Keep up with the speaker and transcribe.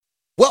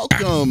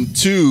Welcome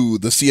to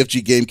the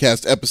CFG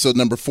Gamecast, episode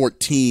number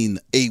 14,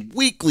 a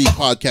weekly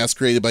podcast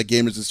created by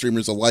gamers and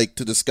streamers alike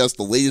to discuss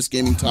the latest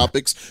gaming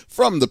topics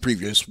from the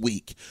previous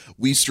week.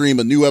 We stream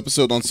a new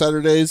episode on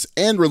Saturdays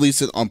and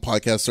release it on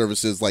podcast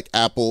services like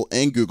Apple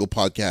and Google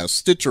Podcasts,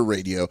 Stitcher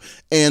Radio,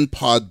 and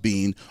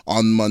Podbean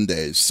on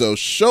Mondays. So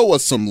show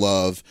us some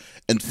love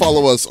and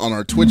follow us on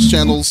our Twitch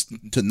channels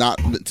to not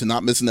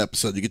miss an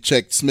episode. You can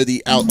check Smitty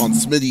out on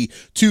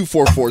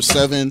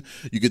Smitty2447.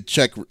 You could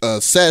check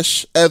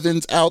Sesh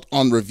Evans out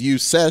on Review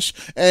Sesh,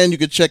 and you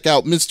could check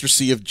out Mr.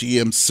 CFG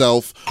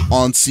himself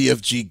on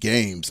CFG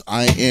Games.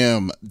 I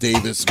am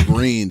Davis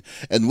Green,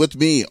 and with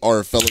me are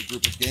a fellow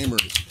group of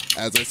gamers.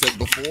 As I said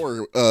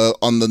before,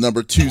 on the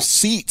number 2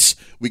 seat,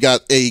 we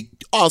got a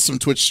awesome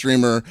Twitch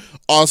streamer,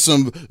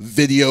 awesome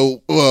video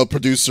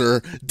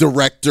producer,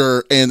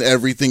 director, and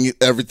everything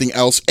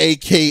else,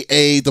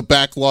 aka the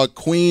Backlog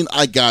Queen.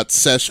 I got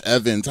Sesh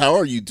Evans. How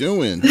are you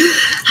doing?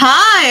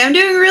 Hi, I'm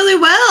doing really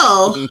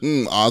well.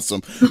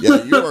 Awesome.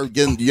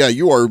 Yeah,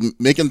 you are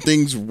making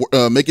things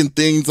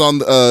on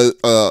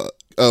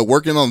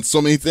working on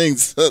so many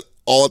things.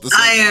 All at the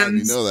same time,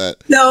 you know that.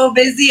 So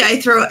busy, I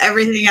throw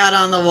everything out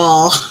on the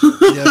wall.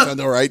 Yes, I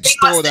know, right? Just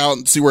throw it out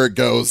and see where it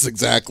goes.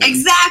 Exactly.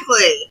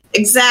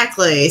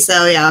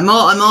 So yeah, I'm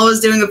always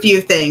doing a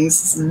few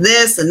things.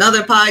 This,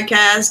 another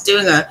podcast,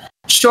 doing a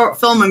short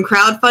film and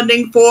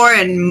crowdfunding for,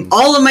 and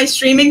all of my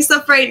streaming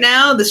stuff right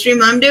now. The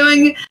stream I'm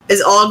doing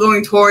is all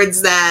going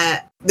towards the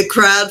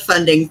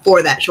crowdfunding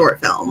for that short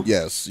film.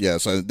 Yes,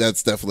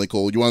 that's definitely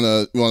cool. You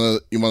wanna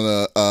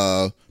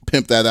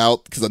pimp that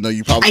out, because I know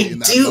you probably in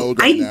that mode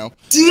right now. I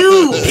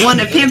do want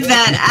to pimp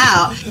that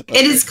out.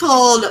 It is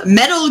called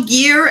Metal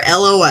Gear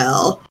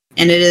LOL,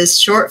 and it is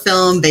short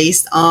film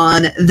based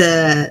on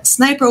the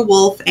Sniper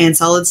Wolf and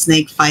Solid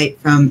Snake fight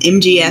from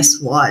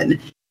MGS1.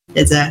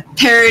 It's a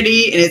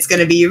parody, and it's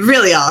going to be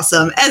really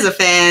awesome. As a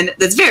fan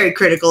that's very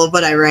critical of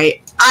what I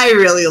write, I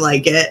really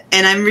like it,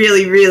 and I'm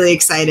really, really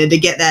excited to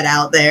get that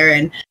out there,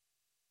 and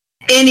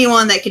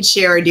anyone that could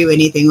share or do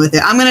anything with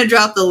it. I'm going to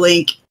drop the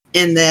link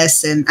in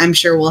this, and I'm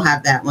sure we'll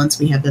have that once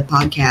we have the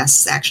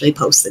podcasts actually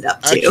posted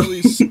up too.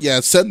 Actually,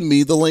 yeah, send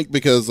me the link,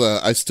 because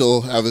I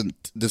still haven't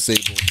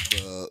disabled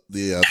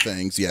the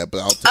things yet,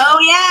 but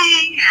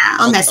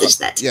I'll message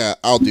that. Yeah,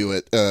 I'll do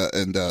it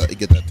and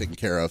get that taken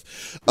care of.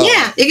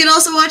 Yeah, you can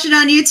also watch it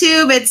on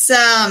YouTube. It's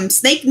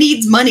Snake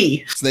Needs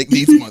Money. Snake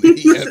Needs Money.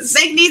 Yes.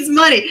 Snake Needs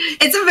Money.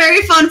 It's a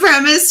very fun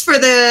premise for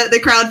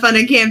the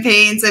crowdfunding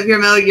campaign. So if you're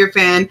a Metal Gear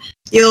fan,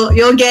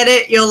 you'll get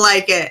it. You'll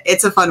like it.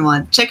 It's a fun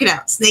one. Check it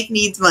out. Snake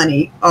Needs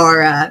Money,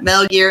 or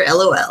Metal Gear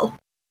LOL.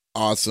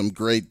 Awesome.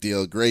 Great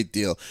deal.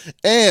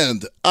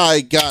 And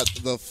I got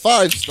the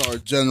 5-star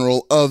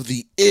general of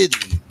the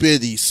itty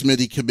bitty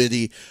Smitty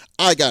committee.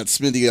 I got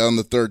Smitty on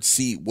the 3rd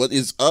seat. What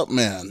is up,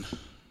 man?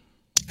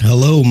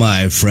 Hello,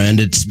 my friend.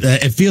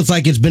 It feels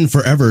like it's been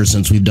forever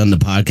since we've done the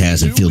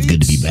podcast. It feels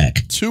good to be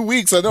back. 2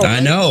 weeks, I know. I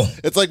know.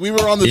 It's like we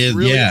were on this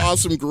really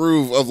awesome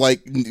groove of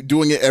like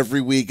doing it every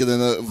week, and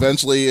then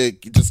eventually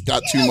it just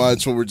got too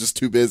much when we're just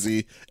too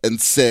busy and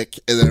sick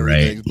and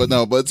everything. Right.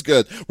 But it's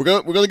good. We're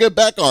gonna get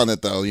back on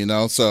it though, you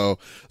know. So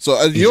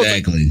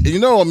exactly.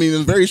 I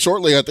mean, very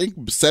shortly, I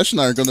think Sesh and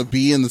I are gonna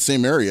be in the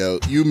same area.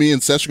 You, me,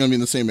 and Sesh are gonna be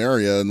in the same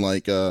area, and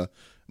like the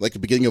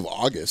beginning of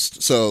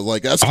August. So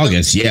like that's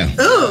August, yeah.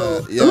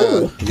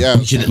 Yeah.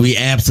 We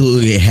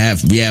absolutely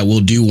have. Yeah,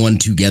 we'll do one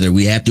together.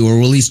 We have to,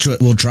 or at least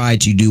we'll try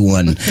to do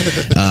one.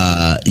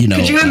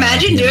 Could you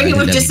imagine doing it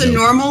with just a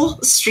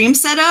normal stream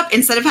setup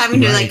instead of having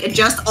to like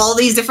adjust all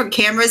these different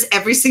cameras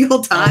every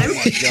single time? Oh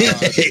my God.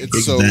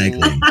 It's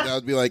that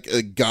would be like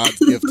a God's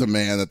gift to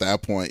man at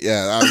that point.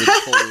 Yeah, I would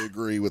totally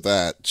agree with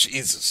that.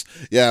 Jesus.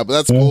 Yeah, but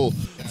that's cool.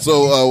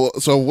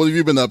 So what have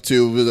you been up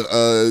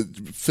to?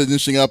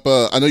 Finishing up.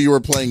 I know you were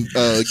playing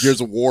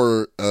Gears of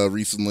War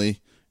recently.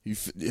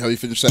 Have you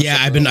finished that? Yeah,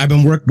 I've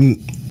been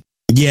working.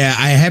 Yeah,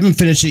 I haven't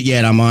finished it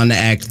yet. I'm on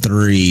Act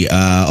 3.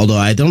 Although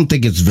I don't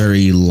think it's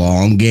very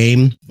long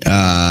game.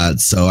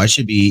 So I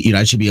should be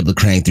able to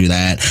crank through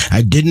that.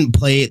 I didn't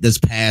play it this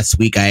past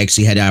week. I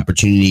actually had the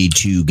opportunity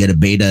to get a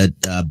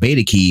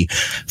beta key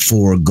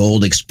for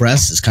Gold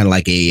Express. It's kind of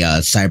like a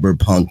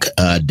cyberpunk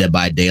Dead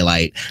by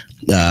Daylight.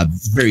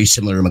 Very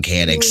similar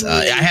mechanics.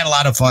 I had a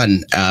lot of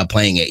fun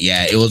playing it.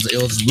 Yeah, it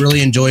was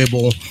really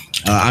enjoyable.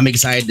 I'm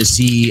excited to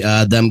see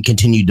them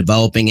continue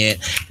developing it,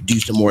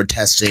 do some more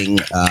testing.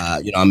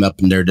 I'm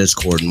up in their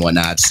Discord and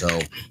whatnot. So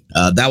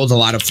that was a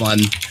lot of fun.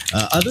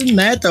 Other than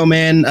that, though,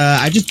 man,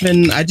 I just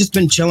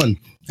been chilling.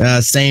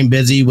 Staying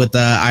busy with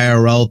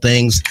IRL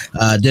things.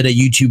 Did a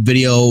YouTube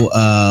video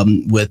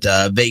with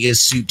Vegas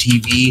Suit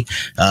TV,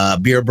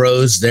 Beer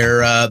Bros,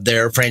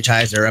 their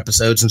franchise, their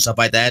episodes and stuff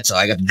like that. So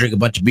I got to drink a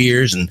bunch of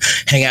beers and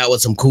hang out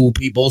with some cool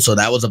people. So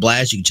that was a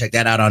blast. You can check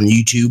that out on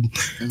YouTube.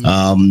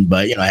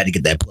 But I had to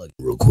get that plug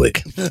real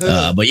quick.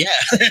 But yeah,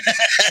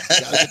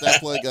 gotta get that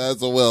plug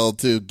as well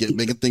to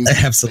making things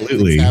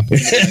absolutely happen.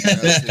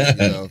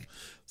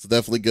 So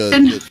definitely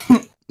good.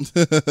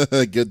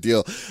 Good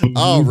deal.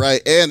 All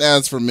right. And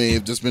as for me,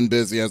 I've just been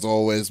busy as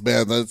always,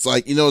 man. That's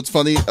like, it's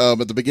funny.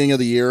 At the beginning of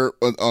the year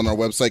on our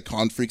website,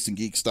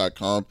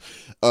 confreaksandgeeks.com,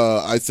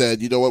 I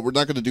said, you know what, we're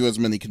not going to do as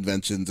many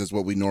conventions as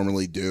what we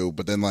normally do.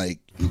 But then, like,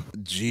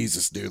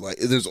 Jesus, dude, like,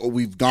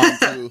 we've gone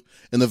to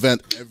an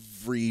event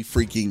every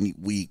freaking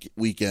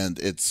weekend.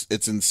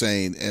 It's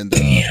insane. And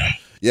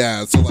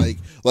yeah, so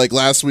like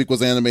last week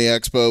was Anime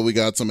Expo. We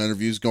got some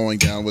interviews going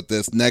down with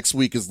this. Next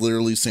week is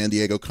literally San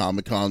Diego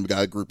Comic-Con. We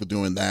got a group of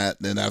doing that.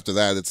 And then after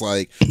that, it's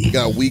like we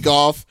got a week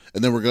off,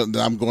 and then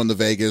I'm going to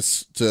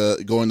Vegas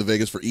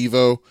for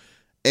Evo.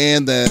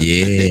 And then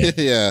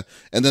yeah,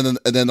 and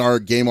then our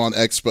Game On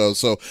Expo.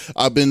 So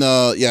I've been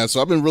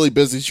I've been really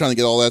busy trying to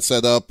get all that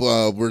set up.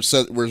 We're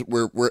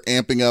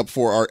amping up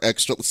for our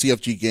extra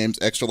CFG Games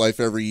Extra Life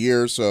every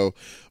year. So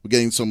we're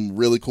getting some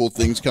really cool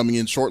things coming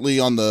in shortly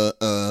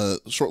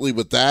shortly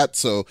with that.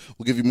 So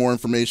we'll give you more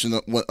information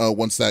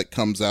once that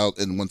comes out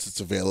and once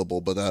it's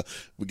available. But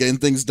we're getting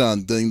things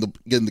done, getting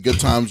the good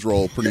times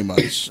roll pretty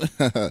much.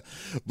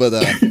 But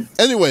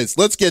anyways,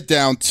 let's get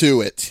down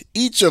to it.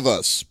 Each of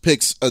us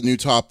picks a new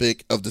topic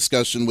of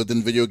discussion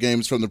within video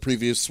games from the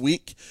previous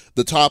week.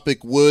 The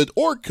topic would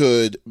or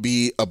could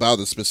be about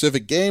a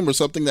specific game or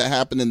something that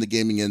happened in the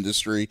gaming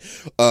industry.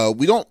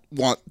 We don't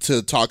want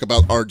to talk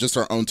about our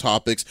own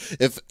topics.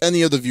 If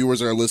any of the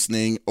viewers are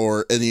listening,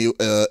 or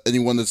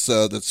anyone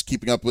that's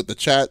keeping up with the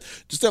chat,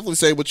 just definitely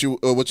say what you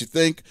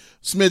think.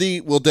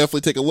 Smitty will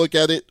definitely take a look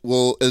at it.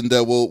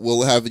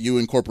 We'll have you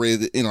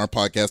incorporated in our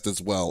podcast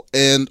as well.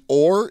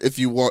 Or if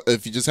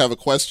you just have a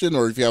question,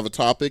 or if you have a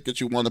topic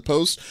that you want to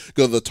post,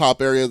 go to the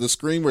top area of the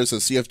screen where it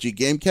says CFG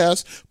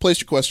Gamecast. Place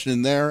your question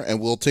in there,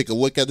 and we'll take a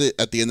look at it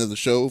at the end of the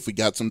show if we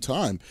got some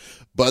time.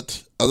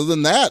 But other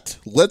than that,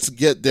 let's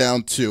get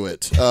down to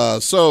it.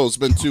 So it's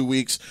been 2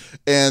 weeks,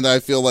 and I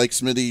feel like,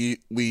 Smitty,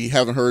 we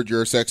haven't heard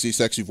your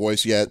sexy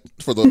voice yet.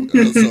 So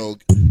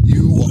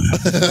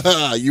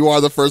you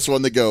are the first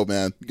one to go,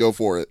 man. Go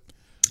for it.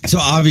 So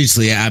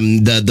obviously,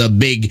 I'm the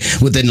big,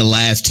 within the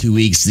last 2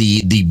 weeks,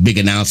 the big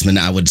announcement,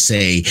 I would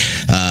say,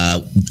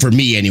 for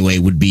me anyway,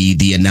 would be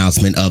the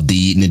announcement of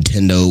the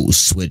Nintendo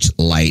Switch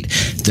Lite.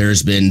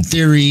 There's been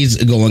theories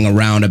going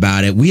around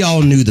about it. We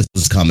all knew this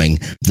was coming.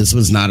 This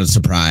was not a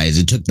surprise.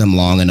 It took them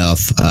long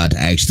enough to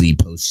actually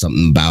post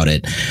something about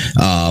it.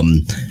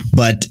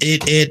 But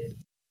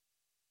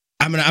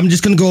I'm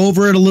just gonna go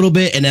over it a little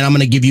bit, and then I'm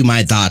gonna give you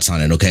my thoughts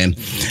on it. Okay.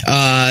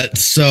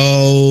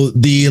 So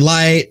the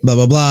Lite, blah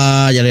blah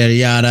blah, yada yada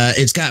yada.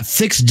 It's got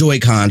fixed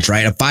Joy-Cons,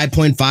 right? A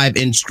 5.5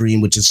 inch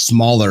screen, which is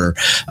smaller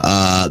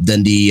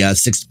than the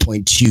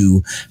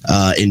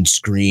 6.2 inch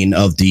screen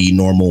of the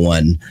normal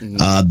one.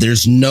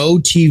 There's no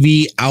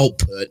TV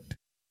output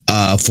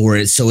for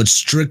it, so it's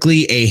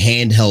strictly a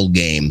handheld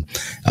game,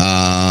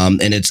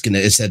 and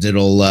it says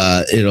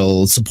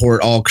it'll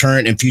support all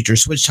current and future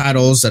Switch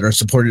titles that are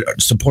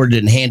supported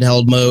in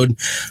handheld mode.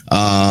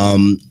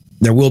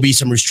 There will be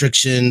some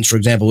restrictions, for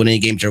example, when any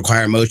games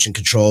require motion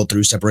control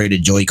through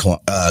separated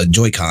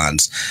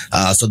Joy-Cons.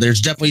 So there's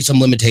definitely some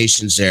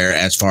limitations there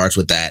as far as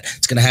with that.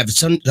 It's going to have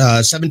some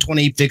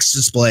 720 fixed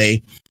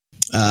display.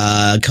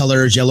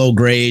 Colors yellow,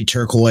 gray,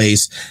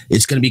 turquoise.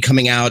 It's going to be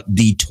coming out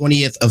the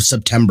 20th of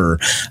September,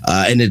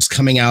 and it's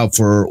coming out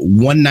for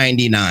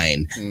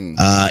 $199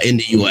 in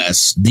the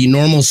US. The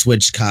normal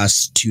Switch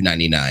costs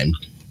 $299.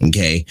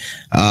 Okay.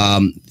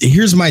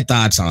 Here's my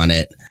thoughts on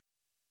it.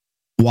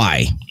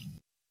 Why?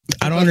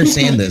 I don't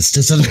understand this.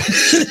 This doesn't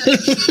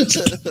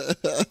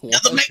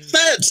make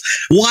sense.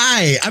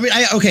 Why? I mean,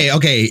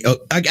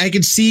 I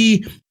could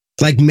see,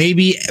 like,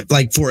 maybe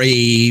like for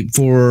a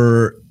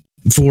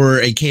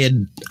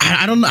kid,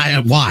 I don't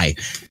know why.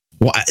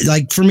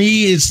 Like, for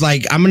me, it's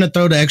like, I'm gonna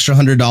throw the extra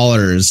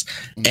 $100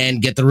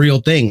 and get the real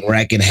thing where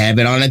I can have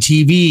it on a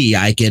TV.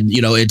 I can,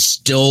 it's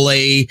still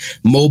a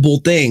mobile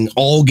thing.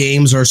 All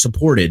games are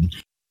supported.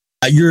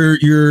 You're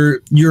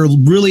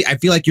really, I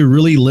feel like you're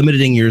really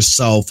limiting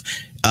yourself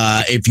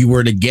if you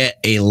were to get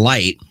a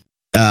Lite,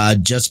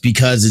 just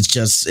because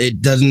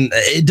it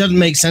doesn't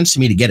make sense to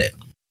me to get it.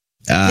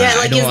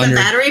 Is the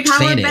battery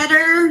power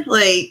better?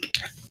 Like,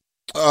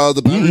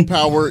 the battery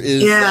power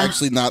is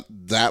actually not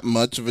that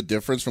much of a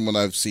difference from what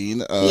I've seen.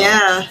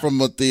 From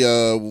what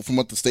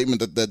the statement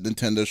that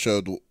Nintendo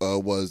showed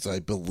was, I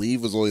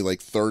believe, was only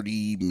like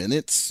 30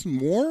 minutes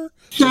more.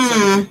 So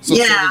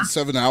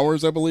 7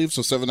 hours, I believe.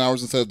 So 7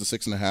 hours instead of the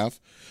 6.5.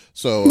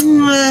 So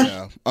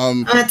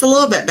it's a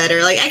little bit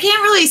better. Like, I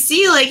can't really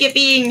see like it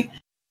being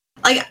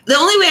like, the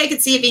only way I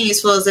could see it being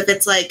useful is if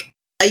it's like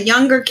a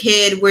younger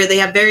kid where they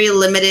have very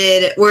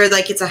limited, where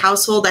like it's a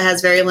household that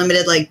has very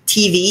limited like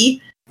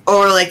TV.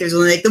 Or like there's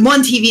only like the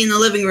one TV in the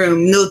living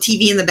room, no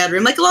TV in the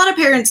bedroom. Like, a lot of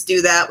parents do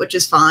that, which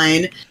is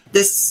fine.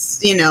 This,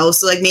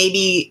 so like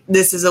maybe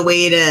this is a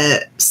way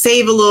to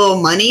save a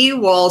little money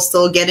while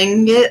still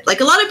getting it. Like,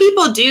 a lot of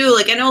people do.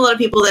 Like, I know a lot of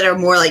people that are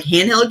more like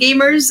handheld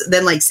gamers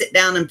than like sit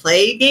down and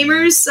play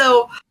gamers.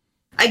 So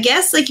I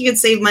guess like you could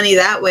save money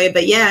that way,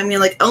 but yeah, I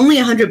mean like only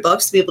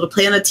 $100 to be able to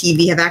play on a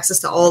TV, have access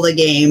to all the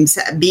games,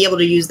 be able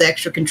to use the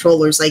extra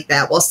controllers like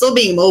that while still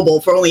being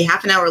mobile for only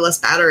half an hour less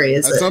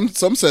battery.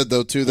 Some said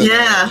though too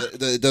that,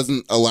 that it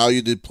doesn't allow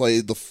you to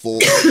play the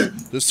full.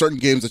 There's certain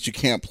games that you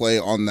can't play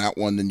on that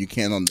one than you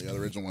can on the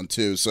original one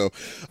too. So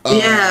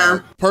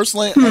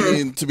personally, I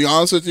mean, to be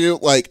honest with you,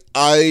 like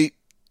I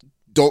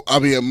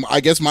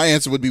guess my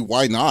answer would be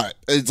why not?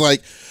 It's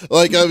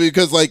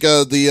because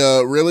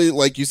really,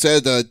 like you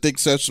said, I think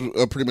Sesh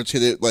pretty much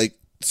hit it. Like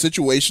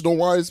situational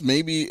wise,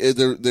 maybe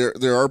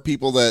there are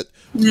people that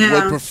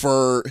would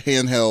prefer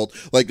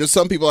handheld. Like there's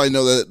some people I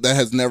know that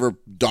has never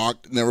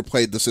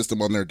played the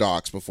system on their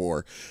docks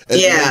before.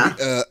 And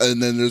and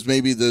then there's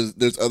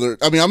other.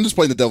 I mean, I'm just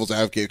playing the devil's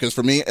advocate because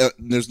for me,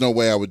 there's no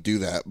way I would do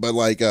that. But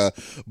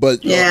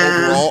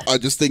overall, I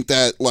just think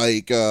that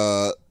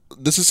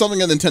this is something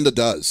that Nintendo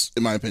does,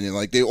 in my opinion.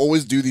 Like they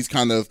always do these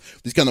kind of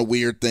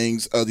weird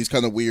things, these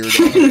kind of weird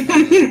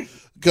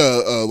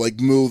like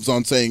moves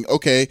on saying,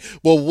 okay,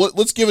 well,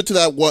 let's give it to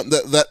that one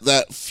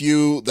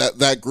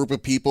that group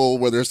of people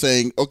where they're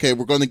saying, okay,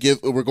 we're going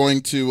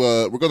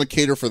to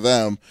cater for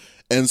them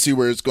and see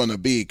where it's going to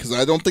be. Because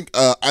I don't think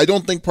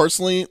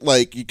personally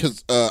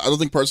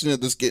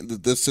that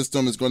this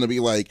system is going to be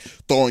like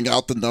throwing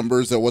out the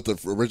numbers that what the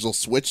original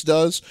Switch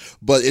does,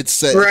 but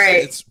it's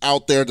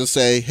out there to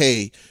say,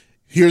 hey,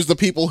 here's the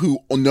people who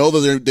know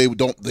that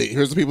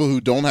here's the people who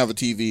don't have a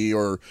TV,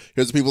 or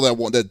here's the people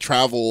that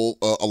travel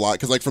a lot.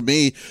 Because like for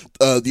me,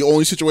 the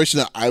only situation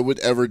that I would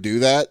ever do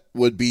that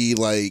would be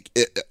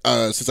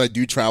since I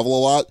do travel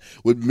a lot,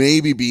 would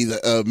maybe be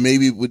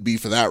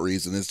for that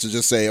reason, is to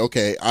just say,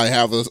 okay, I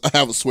have a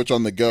Switch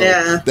on the go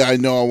that I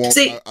know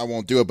I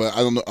won't do it, but I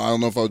don't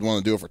know if I would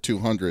want to do it for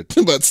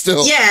 $200, but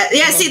still.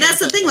 See, that's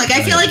the thing. Like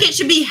I feel like it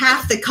should be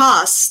half the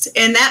cost,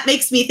 and that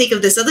makes me think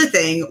of this other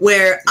thing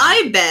where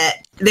I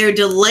bet they're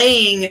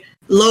delaying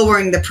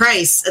lowering the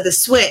price of the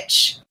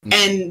Switch,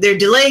 and they're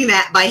delaying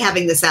that by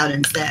having this out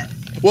instead.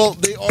 Well,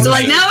 they also, so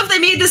like now if they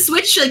made the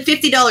Switch like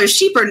 $50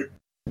 cheaper,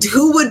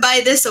 who would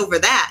buy this over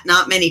that?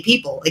 Not many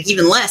people, like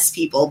even less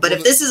people. But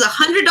if this is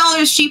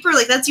 $100 cheaper,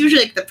 like that's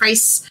usually like the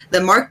price, the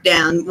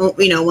markdown,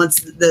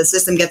 once the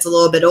system gets a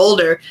little bit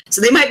older.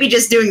 So they might be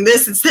just doing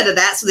this instead of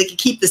that so they can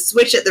keep the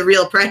Switch at the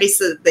real price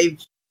that they've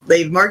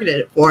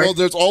marketed it for. Well,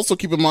 there's also,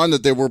 keep in mind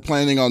that they were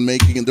planning on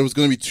making, and there was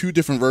going to be 2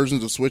 different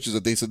versions of Switches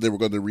that they said they were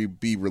going to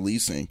be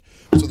releasing.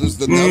 So there's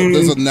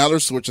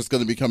another Switch that's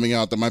going to be coming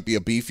out that might be a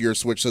beefier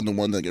Switch than the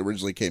one that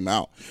originally came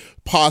out,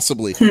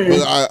 possibly.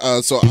 But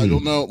I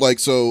don't know. Like,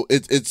 so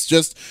it's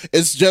just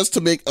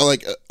to make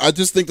I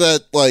just think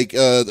that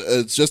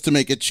it's just to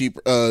make it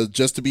cheaper,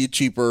 just to be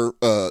cheaper.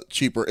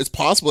 It's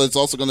possible it's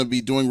also going to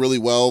be doing really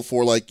well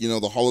for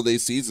the holiday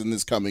season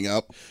is coming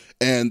up.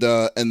 And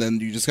then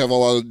you just have a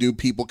lot of new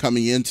people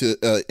coming into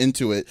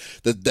it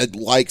that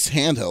likes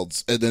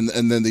handhelds, and then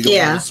they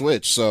don't want to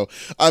switch. So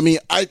I mean,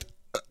 I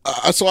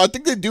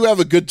think they do have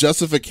a good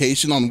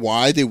justification on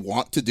why they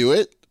want to do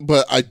it,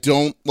 but I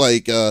don't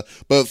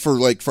but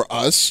for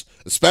us,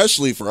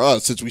 especially for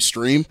us, since we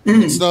stream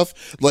and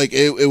stuff,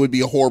 it would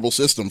be a horrible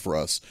system for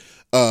us.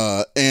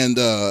 So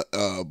I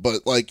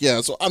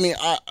mean,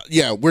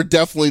 we're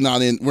definitely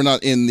not in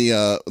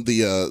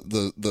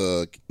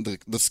the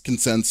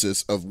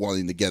consensus of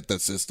wanting to get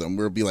that system.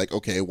 We'll be like,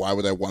 okay, why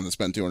would I want to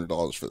spend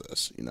 $200 for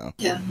this?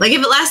 Like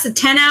if it lasted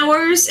 10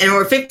 hours and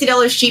were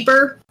 $50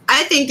 cheaper,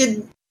 I think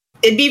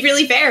it'd be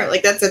really fair.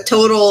 Like that's a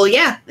total,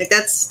 like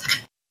that's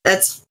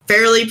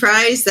fairly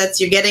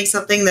priced. You're getting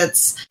something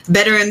that's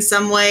better in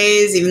some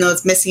ways, even though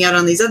it's missing out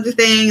on these other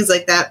things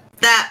like that.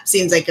 That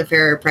seems like a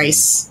fairer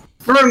price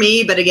for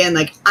me, but again,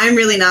 I'm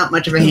really not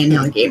much of a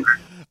handheld gamer.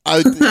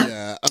 I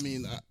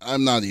mean,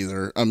 I'm not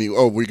either. I mean,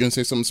 were you gonna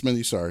say something,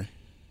 Smitty? Sorry.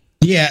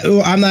 Yeah,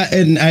 I'm not,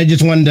 and I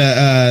just wanted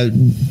to.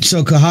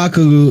 So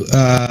Kahaku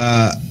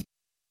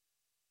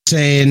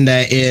saying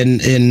that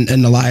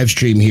in the live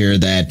stream here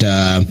that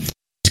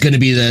it's going to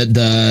be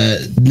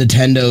the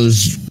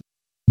Nintendo's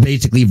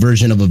basically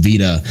version of a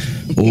Vita,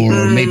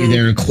 or maybe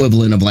their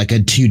equivalent of like a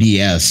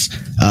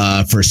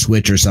 2DS for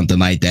Switch or something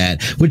like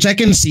that, which I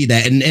can see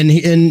that.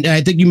 And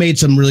I think you made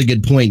some really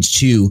good points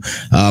too.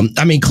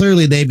 I mean,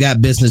 clearly they've got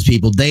business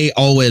people. They're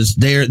always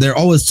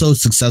so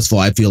successful,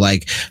 I feel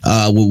like,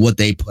 with what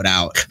they put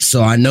out.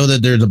 So I know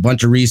that there's a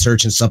bunch of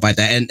research and stuff like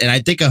that. And I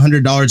think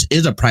 $100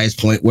 is a price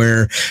point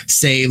where,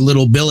 say,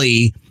 little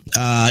Billy,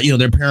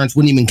 their parents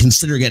wouldn't even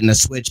consider getting a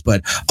Switch,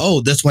 but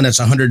this one that's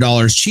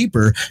 $100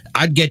 cheaper,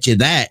 I'd get you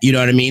that. You know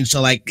what I mean?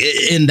 So like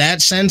in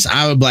that sense,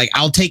 I would be like,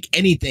 I'll take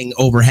anything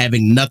over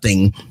having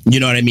nothing. You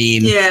know what I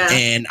mean? Yeah.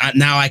 And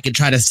now I could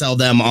try to sell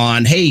them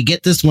on, hey,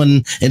 get this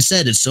one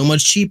instead. It's so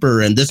much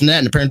cheaper and this and that.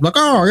 And the parents are like,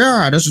 oh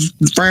yeah, this is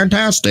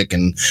fantastic.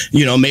 And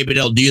maybe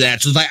they'll do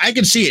that. So it's like I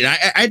can see it.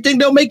 I think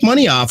they'll make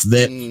money off of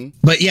it.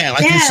 But yeah,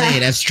 like you say,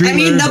 that's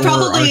streamers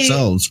or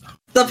ourselves.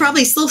 They'll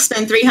probably still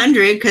spend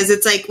 $300 because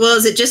it's like, well,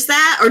 is it just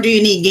that, or do you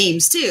need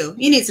games too?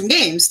 You need some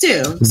games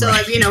too. So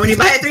right. when you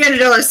buy a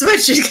 $300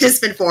 Switch, you're gonna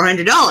spend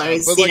 $400. Right.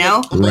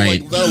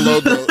 Right. That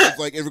logo, if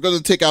we're going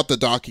to take out the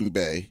docking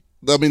bay,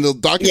 I mean, the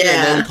docking bay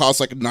Yeah. alone costs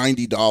like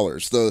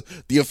 $90.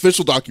 The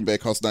official docking bay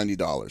costs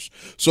 $90.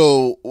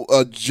 So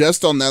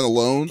just on that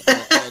alone,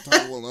 that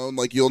title alone,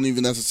 like you don't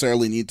even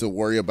necessarily need to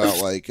worry about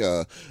like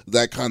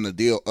that kind of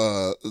deal.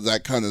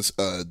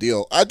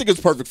 Deal. I think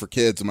it's perfect for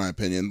kids, in my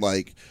opinion.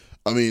 Like.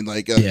 I mean,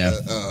 like, so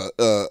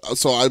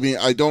I mean,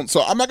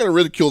 so I'm not going to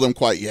ridicule them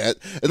quite yet.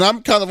 And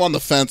I'm kind of on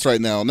the fence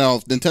right now. Now,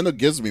 if Nintendo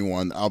gives me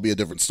one, I'll be a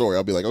different story.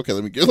 I'll be like, okay,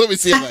 let me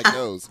see how that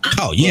goes.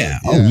 Oh, yeah.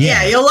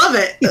 Yeah, you'll love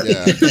it.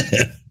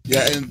 Yeah.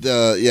 Yeah, and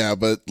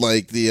but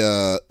like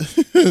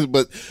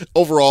but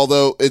overall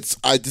though,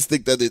 I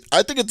think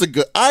it's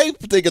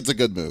a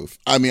good move.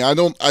 I mean, I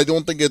don't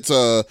think it's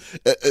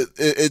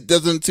it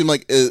doesn't seem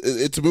like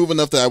it's a move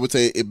enough that I would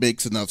say it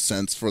makes enough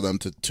sense for them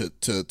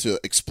to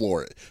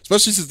explore it,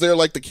 especially since they're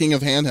like the king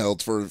of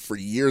handhelds for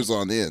years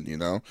on end, you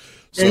know.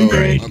 So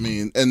I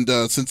mean, and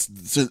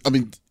since I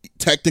mean,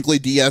 technically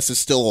DS is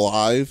still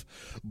alive,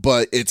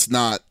 but it's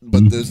not.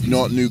 But there's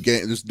no new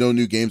game. There's no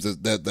new games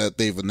that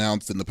they've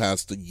announced in the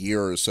past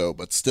year or so.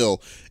 But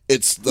still,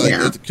 it's like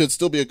it could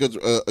still be a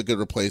good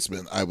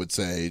replacement. I would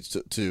say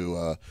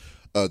to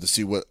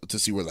see where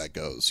that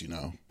goes. You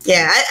know.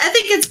 Yeah, I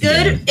think it's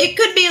good. Yeah. It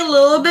could be a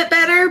little bit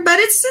better,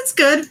 but it's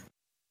good.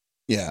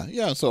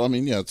 Yeah. So I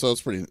mean, so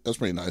that's pretty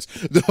nice.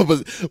 No,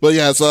 but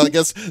yeah. So I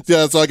guess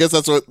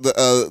that's what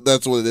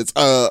it is.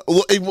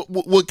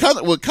 What kind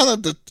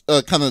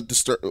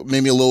of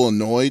made me a little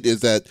annoyed is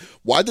that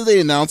why did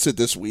they announce it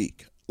this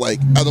week? Like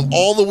out of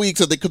all the weeks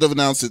that they could have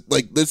announced it,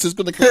 like this is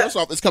going to come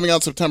off. It's coming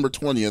out September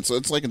 20th, so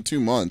it's like in 2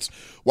 months.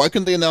 Why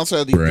couldn't they announce it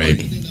at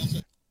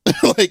the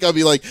like I'll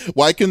be like,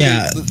 why can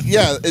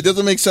it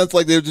doesn't make sense.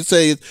 Like they would just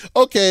say,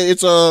 okay,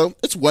 it's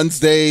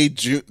Wednesday,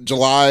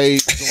 July.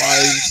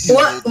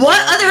 What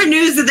other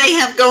news do they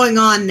have going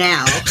on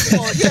now?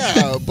 Well,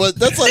 yeah, but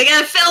that's like they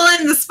gotta fill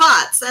in the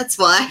spots. That's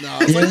why. No,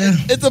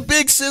 it's a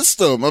big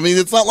system. I mean,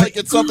 it's not like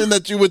it's something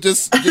that you would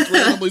just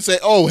randomly say,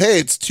 oh, hey,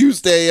 it's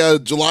Tuesday,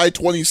 July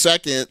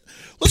 22nd.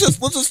 Let's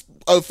just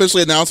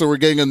officially announce that we're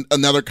getting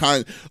another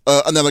kind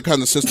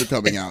of system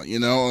coming out. You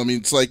know, I mean,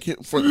 it's like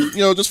just for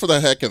the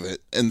heck of it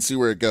and see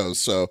where it goes.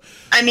 So,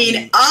 I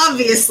mean,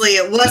 obvious't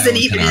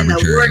even in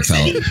the works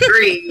in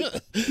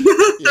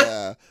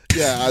E3.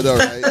 Yeah, I know,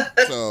 right?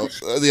 So,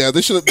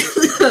 they should.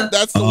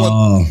 That's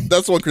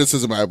the one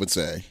criticism I would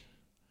say.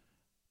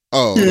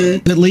 Oh,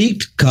 it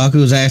leaked.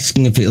 Kaku was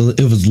asking if it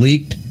was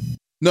leaked.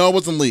 No, it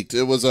wasn't leaked.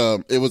 It was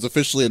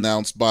officially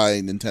announced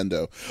by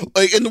Nintendo.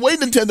 Like, and the way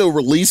Nintendo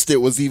released it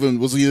was even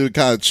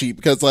kind of cheap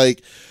because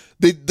like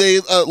they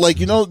didn't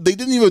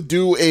even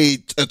do a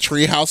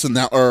Treehouse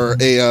or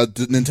a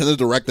Nintendo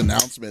Direct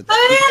announcement.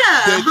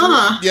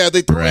 Oh yeah,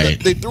 they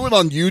threw it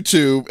on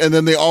YouTube, and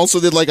then they also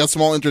did like a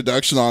small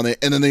introduction on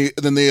it, and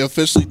then they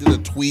officially did a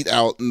tweet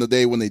out in the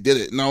day when they did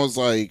it, and I was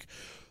like,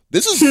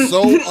 this is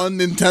so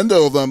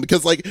un-Nintendo of them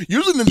because like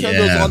usually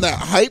Nintendo's on that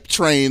hype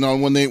train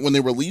on when they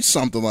release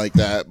something like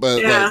that.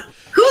 But like,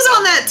 who's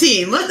on that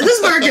team?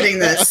 Who's marketing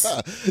this?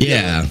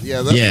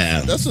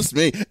 That's just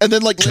me. And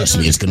then like trust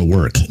me, it's gonna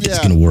work. It's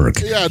gonna work.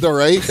 Yeah,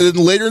 right. And then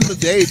later in the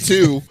day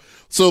too.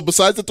 So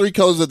besides the 3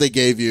 colors that they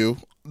gave you,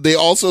 they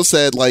also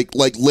said like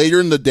later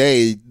in the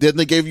day, then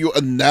they gave me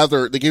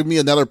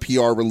another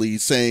PR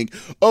release saying,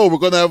 oh, we're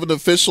going to have an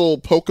official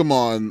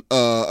Pokemon,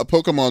 a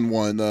Pokemon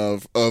one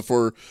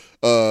for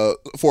a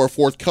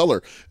 4th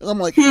color. And I'm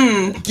like,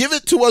 give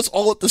it to us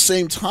all at the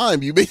same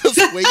time. You made us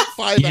wait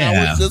 5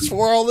 hours just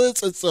for all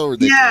this. It's so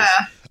ridiculous. Yeah.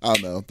 I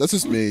don't know. That's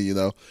just me, you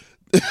know.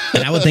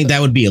 And I would think that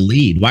would be a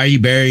lead. Why are you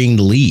burying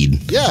the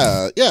lead?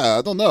 Yeah.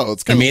 I don't know.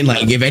 It's like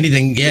if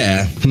anything,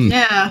 Yeah.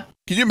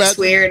 Can you imagine? It's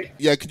weird.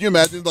 Yeah, could you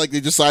imagine like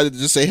they decided to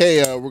just say,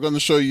 "Hey, we're going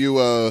to show you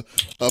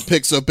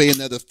pics of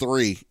Bayonetta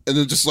 3," and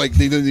then just like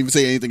they didn't even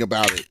say anything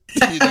about it.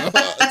 You know,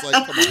 it's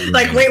like, come on.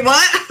 Like, wait,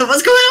 what?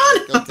 What's going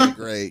on? Okay,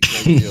 great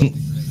deal.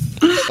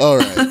 All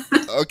right.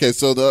 Okay,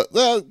 so the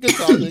good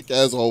topic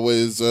as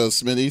always,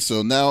 Smitty.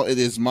 So now it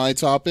is my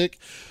topic.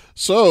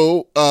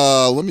 So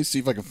let me see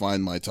if I can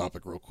find my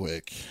topic real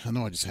quick. I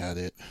know I just had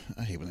it.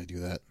 I hate when I do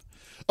that.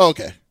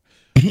 Okay.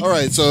 All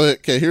right, so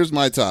here's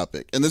my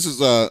topic, and this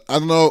is I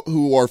don't know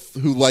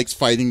who likes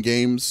fighting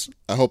games.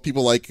 I hope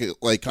people have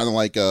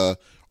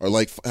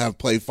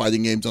played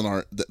fighting games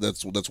on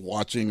that's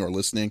watching or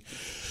listening.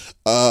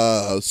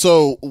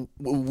 So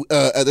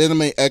at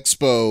Anime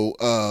Expo,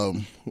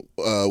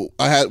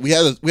 we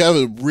had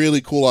a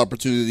really cool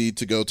opportunity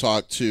to go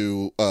talk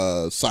to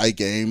Psy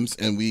Games,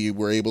 and we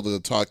were able to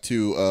talk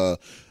to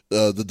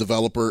the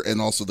developer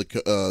and also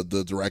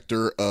the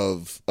director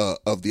of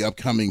the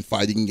upcoming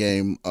fighting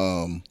game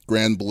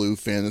Granblue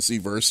Fantasy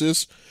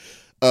Versus.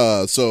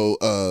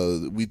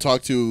 So we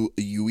talked to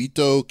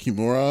Yuito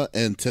Kimura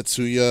and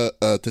Tetsuya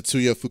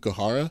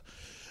Fukuhara.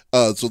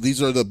 So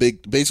these are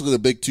basically the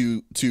big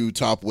two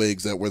top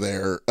wigs that were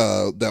there.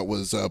 That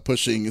was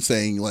pushing,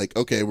 saying like,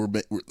 okay,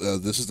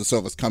 this is the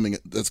stuff that's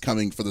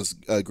coming for this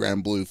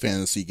Granblue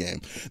Fantasy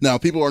game. Now,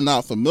 people are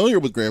not familiar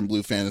with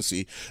Granblue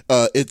Fantasy.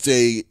 It's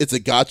a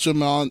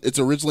gachamon. It's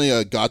originally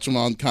a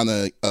gachamon kind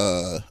of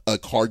a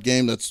card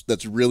game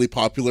that's really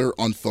popular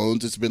on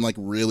phones. It's been like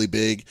really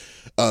big,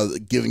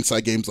 giving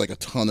side games like a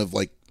ton of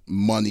like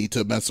money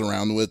to mess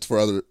around with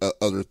for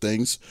other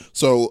things.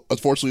 So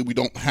unfortunately, we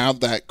don't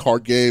have that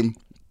card game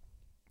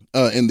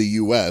in the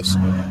US,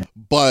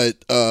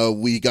 but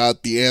we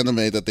got the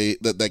anime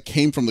that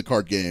came from the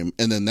card game,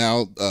 and then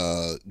now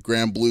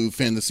Granblue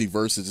Fantasy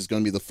Versus is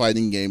going to be the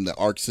fighting game that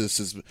Arc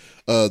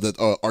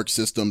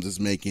Systems is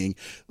making.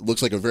 It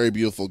looks like a very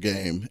beautiful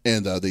game,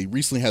 and they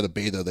recently had a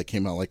beta that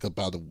came out like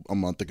about a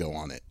month ago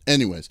on it.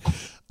 Anyways,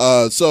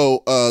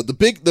 so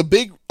the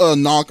big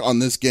knock on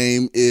this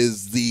game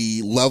is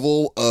the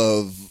level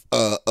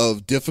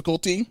of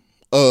difficulty.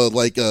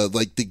 Like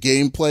the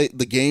gameplay,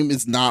 the game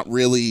is not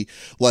really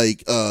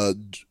like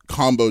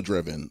combo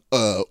driven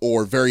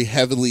or very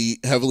heavily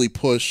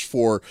pushed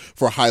for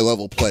high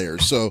level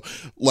players. So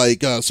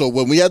so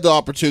when we had the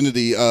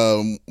opportunity,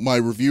 my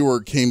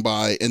reviewer came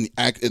by and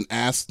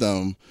asked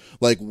them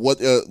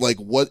what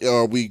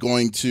are we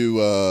going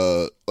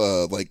to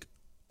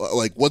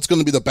what's going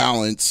to be the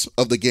balance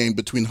of the game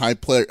between high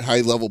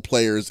level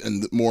players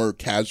and more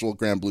casual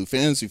Granblue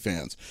Fantasy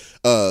fans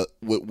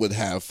would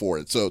have for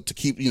it. So to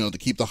keep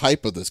the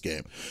hype of this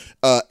game,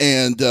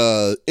 and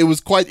it was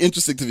quite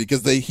interesting to me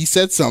because he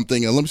said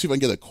something, and let me see if I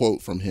can get a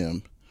quote from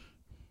him.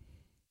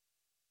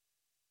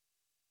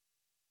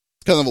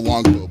 It's kind of a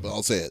long quote, but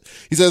I'll say it.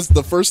 He says,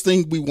 "The first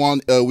thing we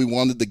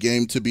wanted the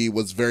game to be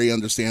was very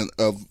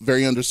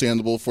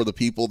understandable for the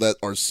people that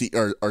are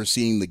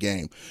seeing the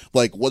game.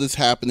 Like what is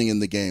happening in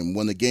the game.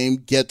 When the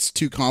game gets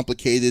too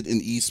complicated in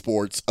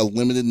esports, a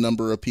limited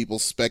number of people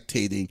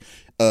spectating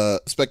it. A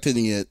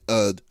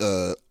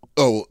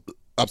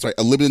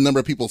limited number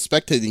of people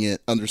spectating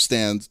it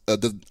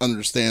doesn't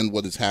understand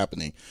what is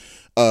happening.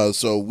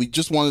 So we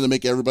just wanted to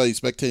make everybody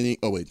spectating.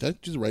 Oh wait, did I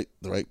choose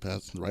the right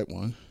path, the right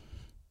one?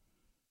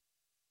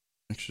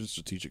 Extra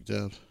strategic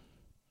dev.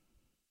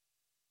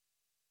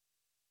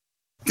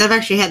 I've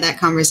actually had that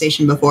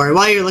conversation before.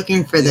 While you're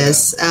looking for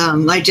this,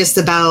 just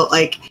about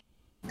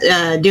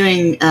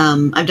doing.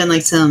 I've done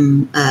like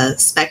some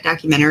spec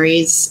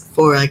documentaries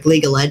for like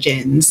League of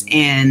Legends,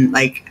 and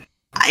I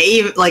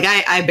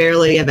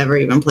barely have ever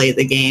even played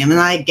the game, and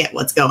I get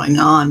what's going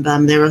on.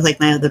 But there was like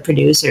my other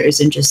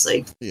producers, and just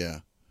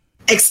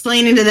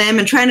explaining to them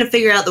and trying to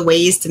figure out the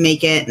ways to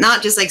make it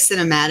not just like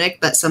cinematic,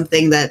 but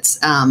something that's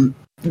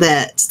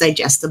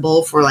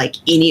digestible for like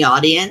any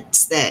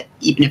audience, that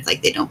even if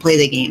like they don't play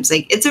the games,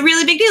 like it's a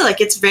really big deal. Like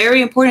it's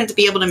very important to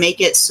be able to make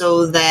it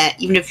so that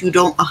even if you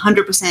don't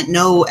 100%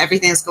 know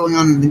everything that's going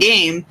on in the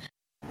game,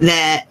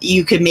 that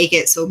you could make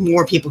it so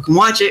more people can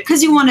watch it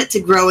because you want it to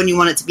grow and you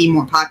want it to be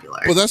more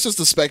popular. Well, that's just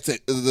that's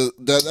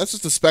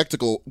just the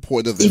spectacle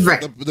point of it.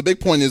 Right. The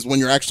big point is when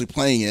you're actually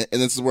playing it, and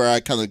this is where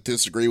I kind of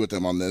disagree with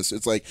him on this.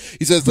 It's like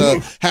he says,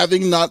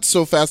 having not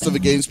so fast of a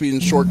game speed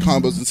and short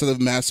combos instead of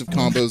massive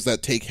combos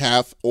that take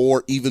half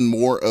or even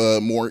more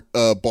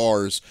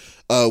bars.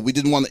 We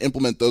didn't want to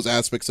implement those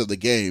aspects of the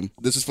game.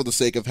 This is for the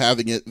sake of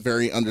having it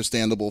very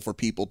understandable for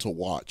people to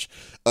watch.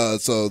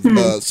 So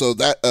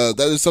that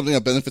is something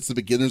that benefits the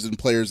beginners and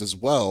players as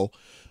well,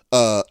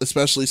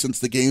 especially since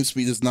the game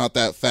speed is not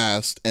that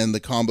fast and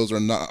the combos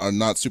are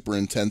not super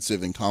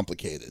intensive and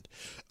complicated.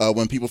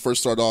 When people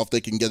first start off,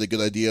 they can get a good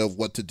idea of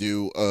what to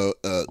do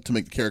to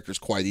make the characters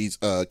quite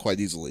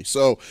easily.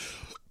 So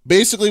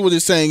basically, what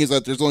he's saying is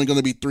that there's only going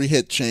to be 3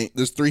 hit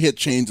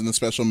chains in the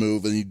special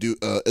move, and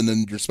and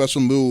then your special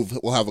move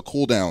will have a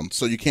cooldown,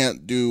 so you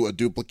can't do a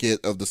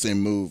duplicate of the same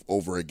move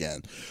over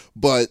again.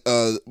 But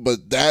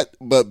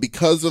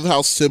because of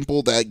how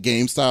simple that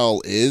game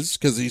style is,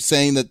 because he's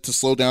saying that to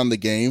slow down the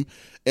game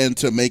and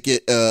to make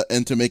it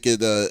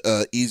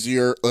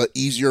easier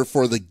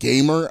for the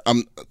gamer.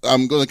 I'm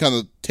going to kind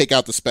of take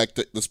out the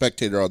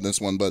spectator on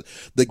this one, but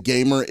the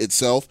gamer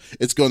itself,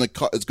 it's going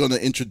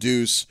to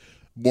introduce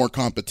more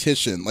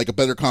competition, like a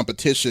better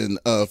competition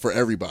for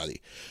everybody.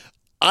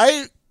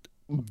 I've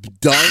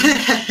done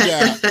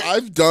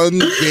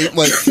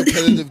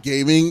competitive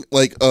gaming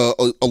like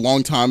a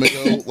long time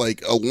ago,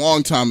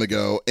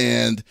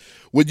 and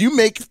when you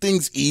make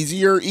things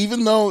easier,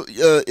 even though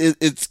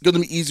it's going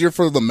to be easier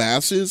for the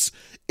masses,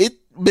 it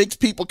makes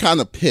people kind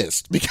of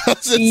pissed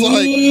because it's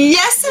like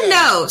yes and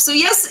no. So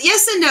yes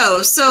and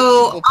no.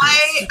 So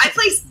I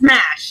play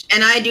Smash,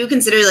 and I do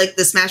consider like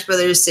the Smash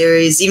Brothers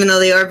series, even though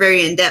they are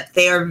very in depth,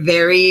 they are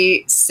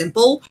very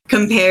simple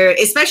compared,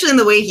 especially in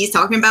the way he's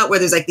talking about, where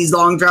there's like these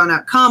long drawn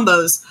out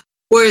combos.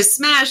 Whereas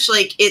Smash,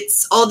 like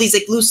it's all these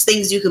like loose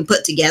things you can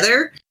put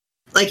together.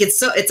 Like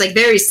it's like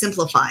very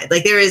simplified.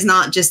 Like there is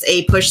not just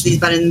a push these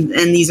buttons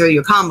and these are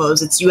your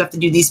combos. It's you have to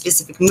do these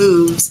specific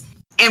moves.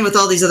 And with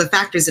all these other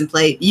factors in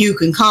play, you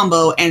can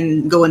combo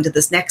and go into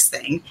this next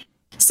thing.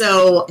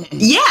 So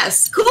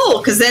yes, cool.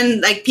 Because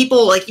then like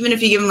people like even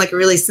if you give them like a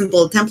really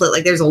simple template,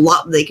 like there's a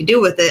lot they could do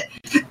with it.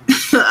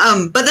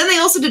 But then they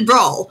also did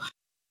Brawl.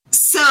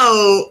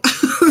 So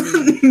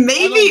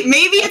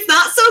maybe it's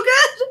not so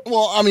good.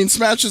 Well, I mean,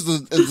 Smash is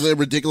a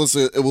ridiculous.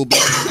 It will be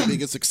the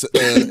biggest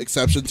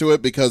exception to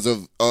it because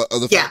of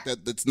the fact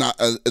that it's not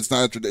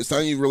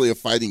even really a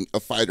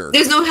fighter.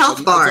 There's no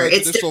health bar.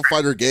 It's a traditional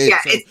fighter game.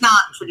 Yeah, so, it's not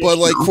traditional. But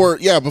like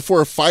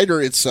for a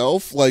fighter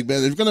itself, like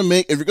man, if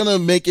you're gonna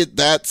make it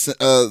that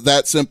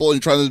simple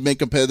and trying to make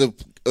competitive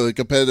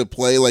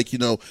play, like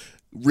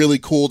really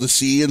cool to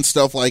see and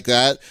stuff like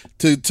that,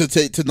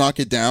 to knock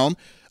it down.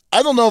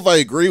 I don't know if I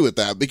agree with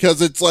that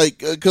because it's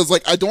like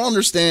I don't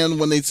understand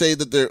when they say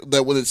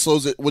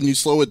that when you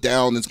slow it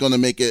down, it's going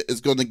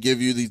to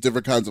give you these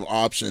different kinds of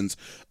options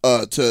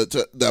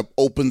that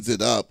opens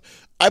it up.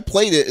 I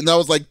played it and I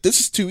was like,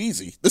 this is too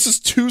easy. This is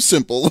too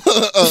simple.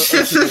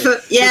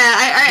 Yeah,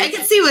 I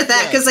can see with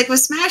that because like with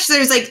Smash,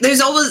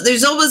 there's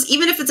always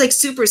even if it's like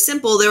super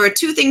simple, there are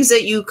two things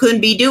that you could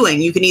be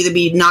doing. You can either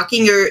be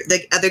knocking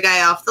the other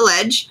guy off the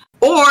ledge,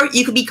 or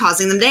you could be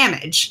causing them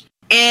damage.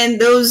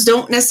 And those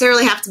don't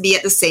necessarily have to be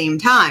at the same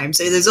time.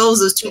 So there's always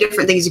those two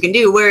different things you can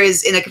do.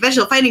 Whereas in a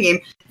conventional fighting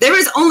game, there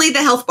is only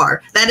the health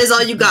bar. That is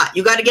all you got.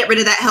 You got to get rid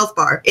of that health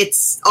bar.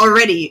 It's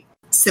already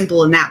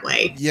simple in that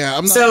way.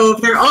 Yeah. So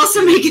if they're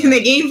also making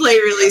the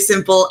gameplay really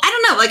simple, I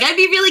don't know. Like I'd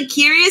be really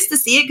curious to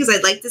see it because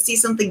I'd like to see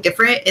something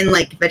different in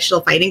like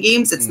conventional fighting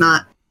games. It's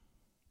not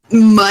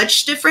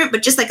much different,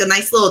 but just like a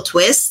nice little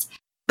twist.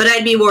 But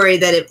I'd be worried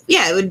that it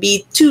would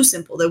be too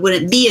simple. There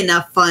wouldn't be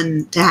enough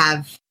fun to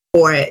have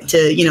for it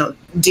to,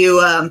 do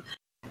what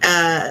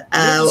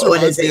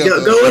is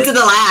it? Go into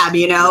the lab,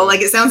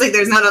 Like it sounds like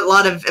there's not a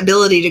lot of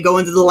ability to go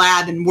into the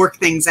lab and work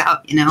things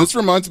out, This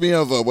reminds me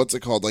of what's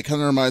it called? Like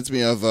kind of reminds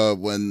me of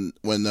when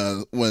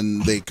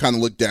they kind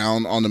of look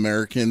down on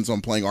Americans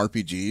on playing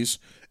RPGs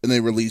and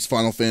they released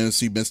Final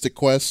Fantasy Mystic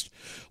Quest,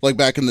 like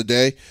back in the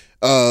day.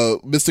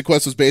 Mystic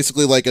Quest was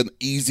basically like an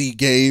easy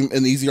game,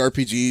 an easy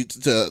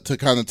RPG to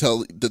kind of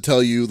tell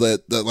you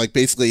that like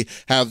basically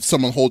have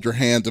someone hold your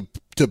hand to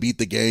beat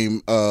the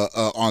game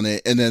on it.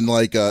 And then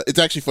like it's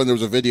actually fun. There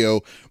was a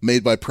video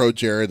made by Pro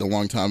Jared a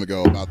long time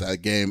ago about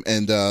that game,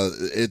 and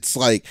it's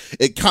like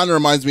it kind of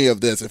reminds me of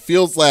this. It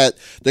feels that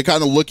they're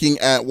kind of looking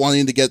at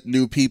wanting to get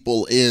new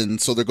people in,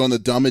 so they're going to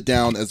dumb it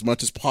down as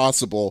much as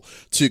possible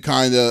to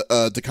kind of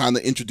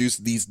introduce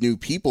these new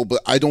people.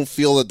 But I don't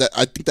feel that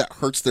I think that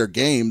hurts their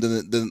game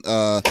than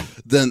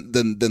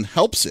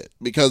helps it,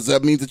 because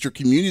that means that your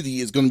community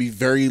is going to be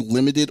very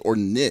limited or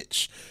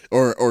niche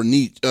or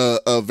niche,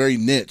 very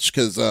niche.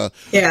 Because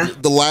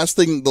the last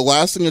thing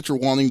that you're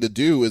wanting to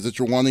do is that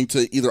you're wanting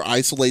to either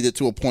isolate it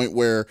to a point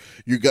where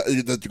that you're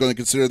going to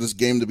consider this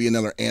game to be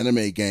another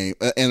anime game,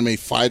 anime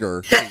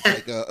fighter,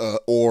 like,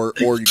 or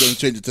you're going to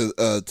change it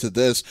to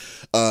this,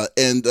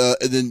 and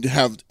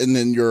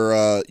then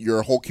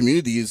your whole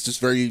community is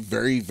just very,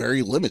 very,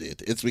 very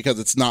limited. It's because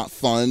it's not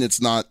fun, it's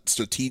not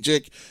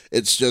strategic,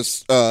 it's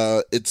just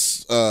there.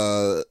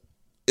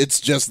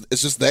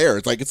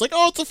 It's like,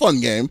 oh, it's a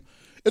fun game.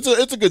 It's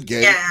a good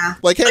game. Yeah.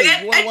 Like,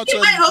 hey, you want to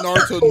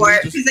watch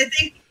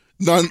Naruto?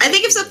 I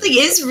think if something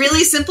is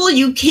really simple,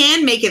 you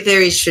can make it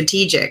very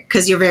strategic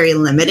because you're very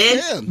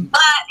limited. But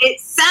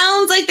it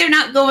sounds like they're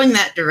not going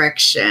that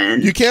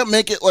direction. You can't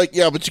make it like,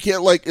 but you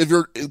can't like if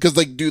you're because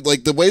like dude,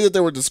 like the way that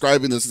they were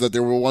describing this is that they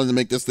were wanting to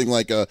make this thing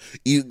like a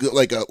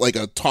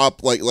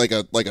top like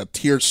a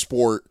tier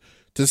sport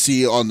to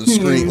see on the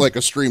screen, like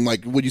a stream,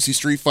 like when you see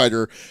Street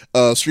Fighter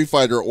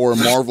or a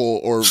Marvel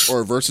or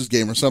a Versus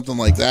game or something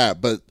like that.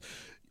 But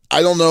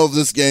I don't know if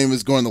this game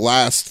is going to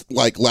last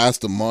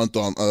a month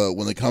on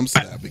when it comes to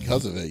that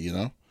because of it,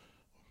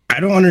 I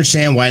don't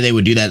understand why they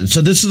would do that.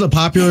 So this is a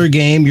popular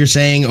game. You're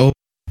saying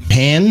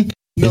Japan?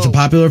 No, it's a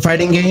popular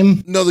fighting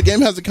game? No, the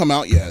game hasn't come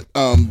out yet.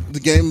 The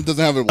game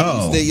doesn't have a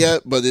release date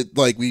yet, but it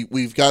like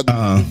we've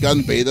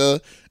gotten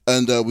beta.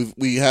 And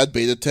we had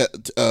beta.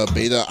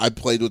 I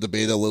played with the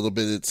beta a little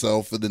bit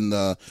itself, and then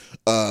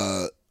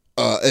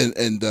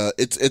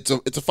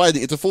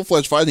it's a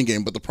full-fledged fighting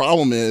game. But the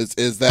problem is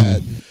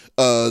that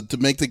to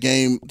make the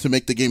game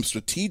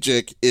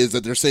strategic is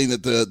that they're saying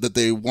that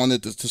they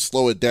wanted to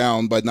slow it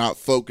down by not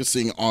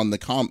focusing on the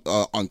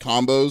on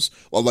combos,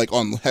 or like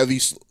on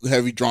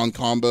heavy drawn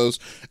combos,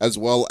 as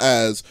well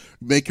as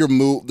make your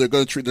move.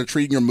 They're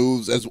treating your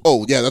moves as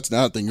that's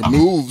another thing. Your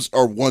moves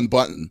are one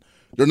button.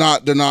 They're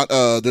not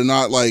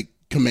like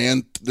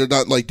command. They're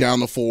not like down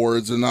the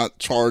forwards. They're not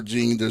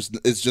charging. There's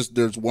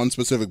one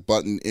specific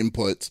button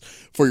inputs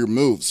for your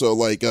move. So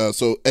like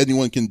so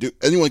anyone can do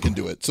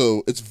it.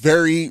 So it's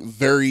very,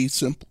 very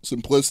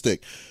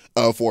simplistic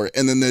for it.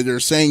 And then they're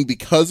saying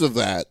because of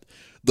that,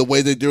 the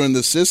way they're doing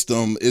the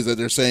system is that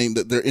they're saying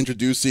that they're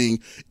introducing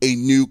a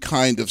new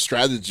kind of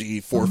strategy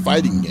for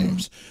fighting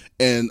games.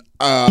 And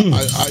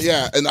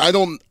I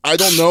don't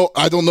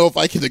know if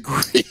I can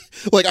agree.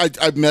 Like I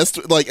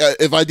messed like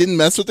if I didn't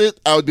mess with it,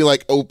 I would be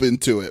like open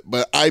to it.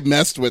 But I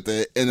messed with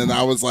it, and then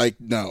I was like,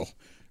 no,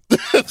 I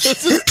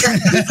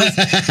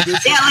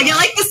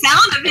like the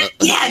sound of it.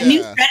 Yeah,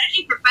 new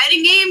strategy for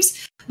fighting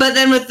games. But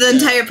then with the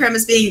entire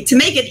premise being to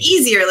make it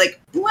easier, like,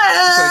 well,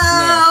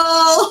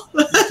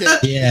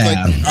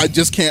 I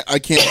just can't. I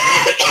can't.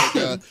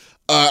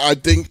 I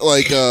think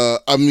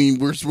I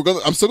mean I'm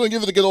still gonna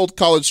give it a good old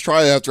college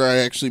try after I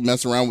actually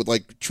mess around with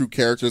like true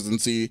characters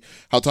and see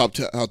how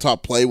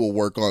top play will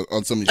work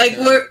on some of these.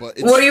 Like,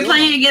 were you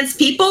playing against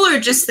people or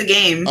just the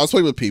game? I was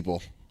playing with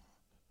people.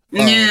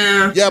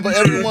 Yeah, but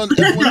everyone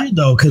weird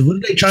though, because what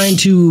are they trying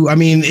to? I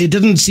mean, it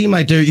doesn't seem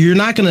like you're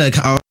not gonna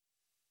accomplish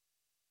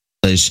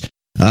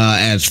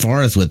as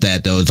far as with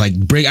that though. It's like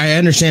I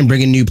understand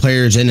bringing new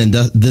players in and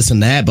this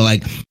and that, but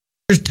like.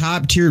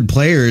 Top tiered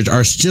players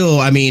are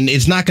still, I mean,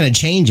 it's not going to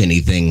change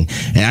anything.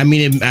 And I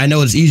mean, I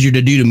know it's easier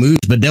to do the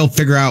moves, but they'll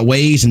figure out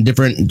ways and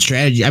different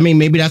strategies. I mean,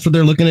 maybe that's what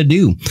they're looking to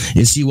do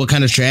is see what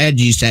kind of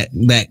strategies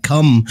that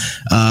come,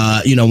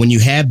 when you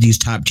have these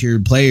top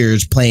tiered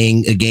players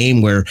playing a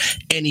game where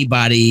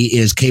anybody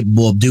is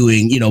capable of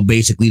doing,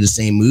 basically the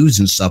same moves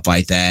and stuff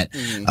like that.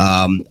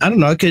 Mm-hmm. I don't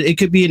know. It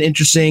could be an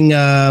interesting,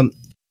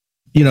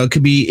 it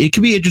could be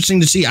interesting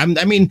to see. I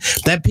mean,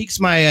 that piques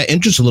my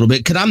interest a little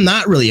bit because I'm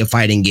not really a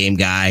fighting game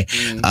guy.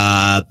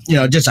 I've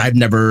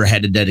never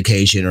had the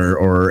dedication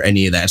or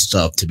any of that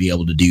stuff to be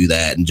able to do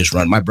that and just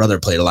run. My brother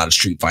played a lot of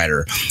Street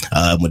Fighter,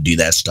 would do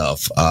that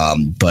stuff.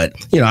 But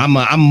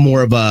I'm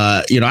more of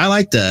a, I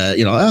like the,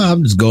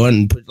 I'm just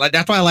going like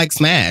that's why I like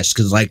Smash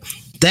because like.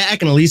 That I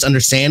can at least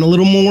understand a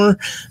little more.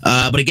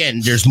 But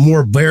again, there's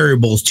more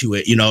variables to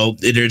it.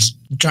 There's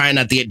trying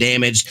not to get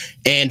damaged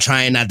and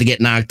trying not to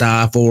get knocked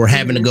off or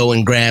having to go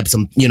and grab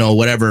some,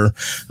 whatever.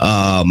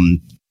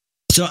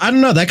 So I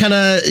don't know. That kind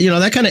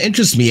of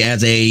interests me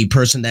as a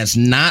person that's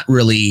not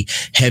really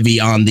heavy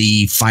on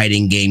the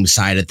fighting game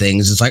side of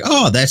things. It's like,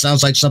 oh, that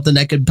sounds like something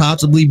that could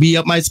possibly be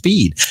up my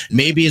speed.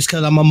 Maybe it's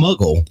because I'm a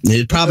muggle.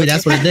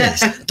 That's what it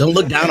is. Don't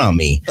look down on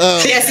me.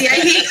 See, I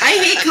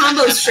hate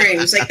combo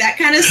strings, like that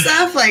kind of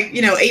stuff. Like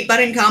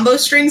 8-button combo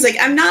strings. Like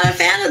I'm not a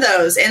fan of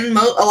those, and a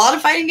lot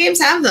of fighting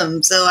games have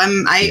them. So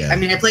I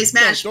mean, I play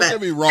Smash, but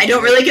I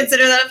don't really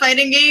consider that a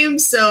fighting game.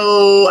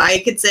 So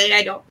I could say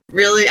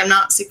I'm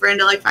not super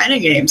into like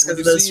fighting games because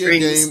of those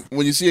strings.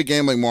 When you see a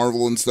game like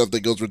Marvel and stuff that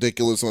goes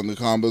ridiculous on the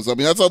combos, I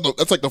mean that's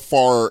like the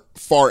far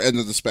end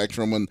of the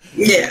spectrum when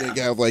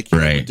they have like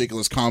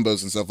ridiculous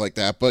combos and stuff like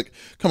that. But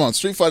come on,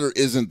 Street Fighter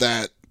isn't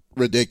that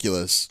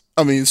ridiculous.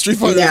 I mean, Street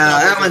Fighter. Yeah,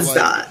 that one's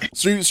not.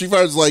 Street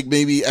Fighter's like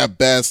maybe at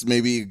best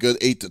maybe a good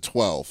 8 to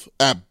 12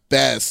 at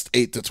best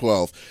 8 to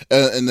 12,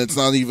 and it's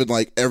not even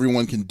like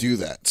everyone can do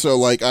that. So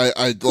like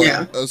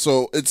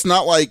so it's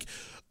not like.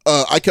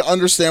 I can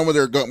understand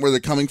where they're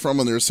coming from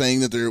when they're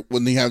saying that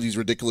when they have these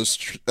ridiculous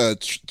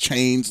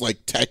chains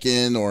like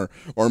Tekken or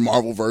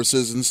Marvel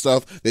Versus and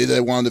stuff,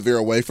 they wanted to veer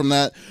away from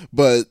that.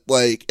 But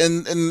like,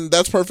 and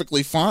that's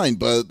perfectly fine.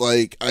 But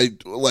I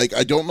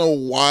don't know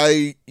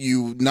why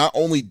you not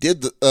only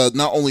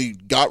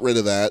got rid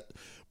of that,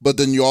 but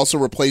then you also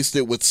replaced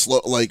it with slow,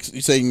 like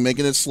you're saying,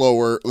 making it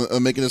slower.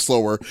 And I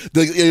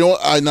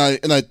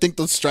think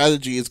the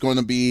strategy is going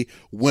to be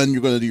when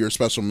you're going to do your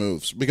special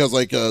moves because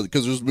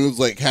there's moves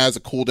like has a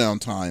cooldown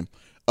time,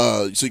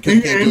 so you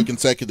can't do it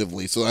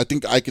consecutively. So I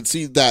think I could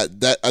see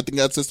that. I think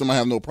that system I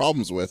have no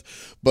problems with,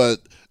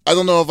 but I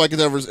don't know if I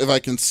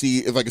can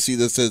see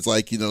this as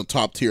like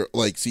top tier,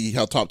 like see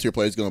how top tier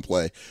player is going to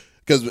play.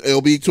 Because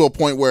it'll be to a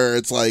point where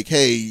it's like,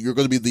 hey, you're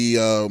going to be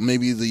the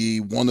maybe the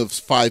one of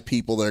 5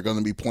 people that are going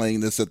to be playing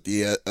this at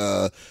the at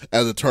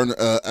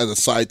a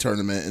side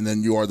tournament, and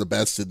then you are the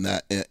best in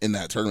that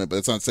tournament. But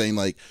it's not saying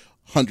like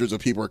hundreds of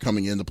people are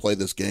coming in to play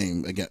this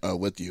game again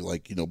with you,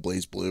 like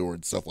Blaze Blue or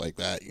stuff like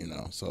that.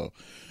 So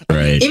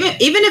right. Even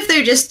if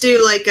they just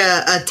do like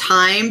a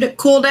timed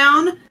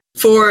cooldown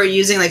for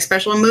using like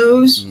special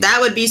moves, that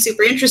would be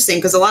super interesting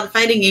because a lot of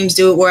fighting games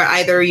do it where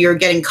either you're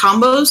getting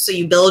combos, so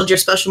you build your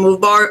special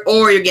move bar,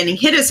 or you're getting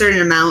hit a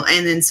certain amount,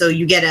 and then so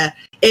you get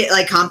it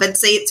like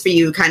compensates for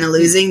you kind of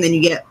losing, then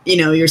you get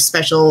your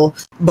special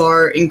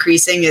bar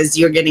increasing as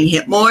you're getting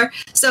hit more.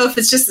 So if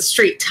it's just a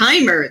straight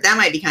timer, that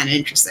might be kind of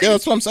interesting. Yeah,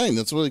 that's what I'm saying.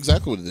 That's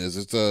exactly what it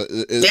is.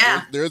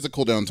 There is a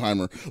cooldown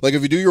timer. Like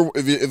if you do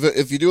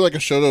if you do like a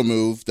Shoto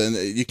move, then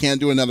you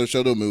can't do another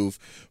Shoto move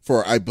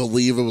for, I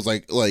believe it was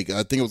like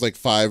I think it was like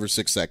 5 or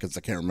 6 seconds.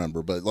 I can't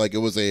remember, but like it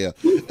was you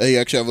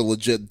actually have a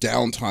legit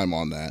downtime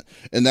on that,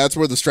 and that's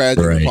where the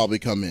strategy will probably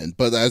come in.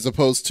 But as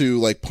opposed to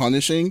like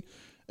punishing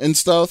and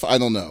stuff, I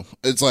don't know.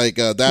 It's like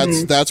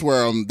that's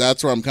where I'm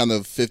kind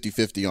of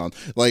 50-50 on.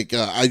 Like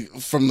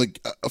from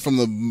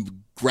the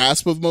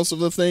grasp of most of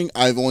the thing,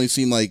 I've only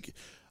seen like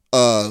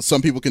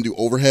some people can do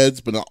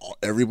overheads, but not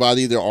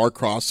everybody. There are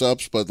cross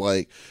ups, but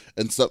like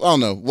and stuff. I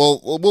don't know.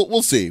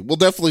 We'll see. We'll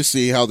definitely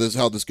see how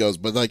this goes.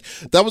 But like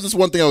that was just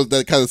one thing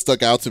that kind of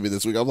stuck out to me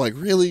this week. I'm like,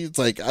 really? It's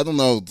like I don't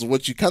know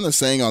what you kind of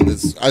saying on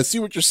this. I see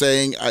what you're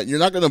saying. You're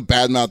not going to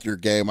badmouth your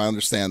game. I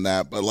understand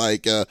that, but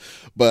like,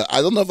 but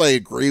I don't know if I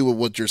agree with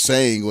what you're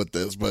saying with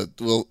this. But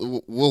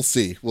we'll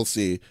see. We'll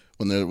see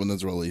when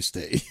there's a release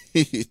date.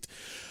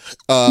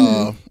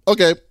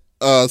 Okay.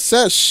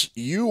 Sesh,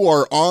 you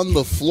are on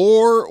the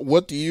floor.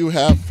 What do you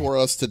have for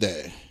us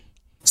today?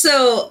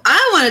 So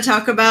I want to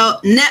talk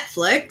about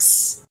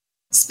Netflix,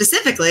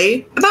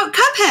 specifically about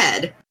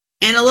Cuphead,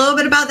 and a little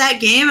bit about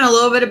that game and a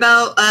little bit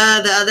about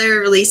the other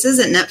releases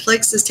that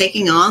Netflix is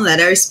taking on that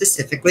are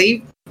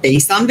specifically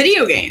based on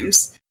video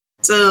games.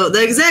 So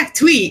the exact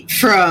tweet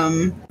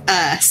from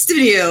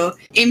Studio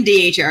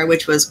MDHR,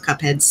 which was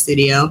Cuphead's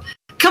studio,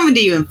 coming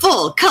to you in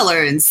full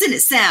color and cine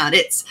sound.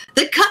 It's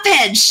the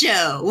Cuphead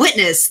Show.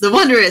 Witness the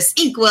wondrous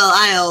Inkwell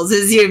Isles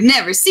as you've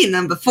never seen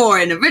them before.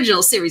 An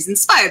original series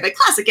inspired by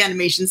classic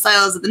animation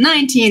styles of the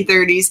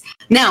 1930s,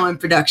 now in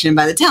production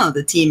by the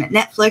talented team at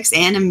Netflix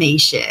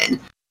Animation.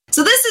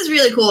 So this is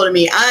really cool to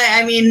me.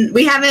 I mean,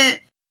 we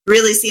haven't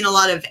really seen a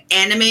lot of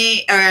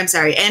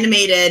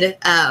animated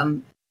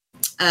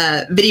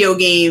video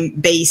game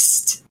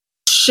based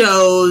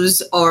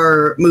shows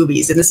or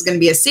movies, and this is going to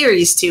be a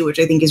series too, which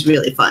I think is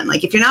really fun.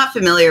 Like, if you're not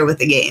familiar with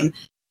the game,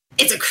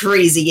 it's a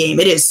crazy game.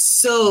 It is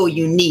so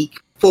unique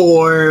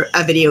for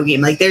a video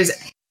game. Like,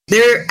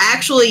 they're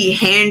actually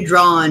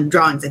hand-drawn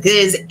drawings. Like, it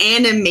is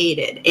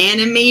animated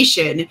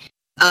animation,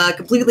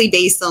 completely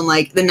based on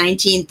like the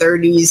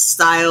 1930s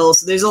style.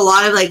 So there's a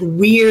lot of like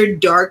weird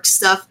dark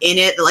stuff in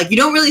it that like you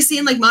don't really see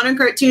in like modern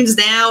cartoons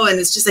now, and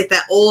it's just like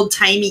that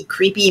old-timey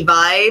creepy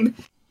vibe.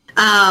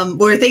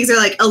 Where things are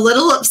like a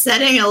little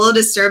upsetting, a little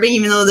disturbing,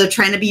 even though they're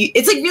trying to be,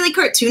 it's like really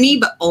cartoony,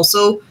 but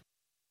also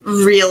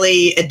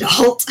really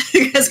adult.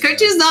 Because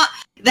cartoons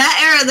that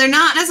era, they're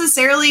not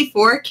necessarily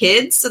for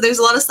kids. So there's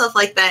a lot of stuff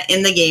like that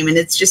in the game, and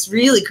it's just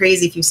really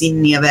crazy if you've seen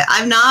any of it.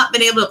 I've not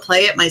been able to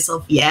play it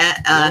myself yet.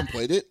 You haven't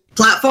played it?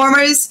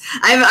 Platformers,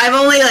 I've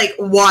only like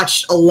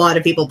watched a lot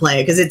of people play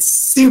it because it's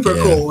super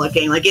cool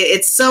looking. Like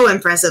it's so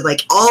impressive.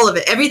 Like all of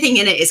it, everything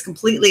in it is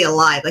completely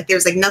alive. Like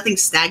there's like nothing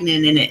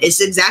stagnant in it. It's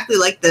exactly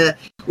like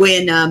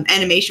when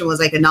animation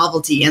was like a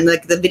novelty, and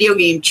like the video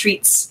game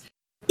treats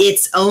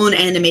its own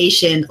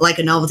animation like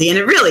a novelty, and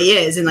it really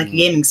is in like a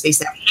gaming space.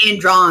 That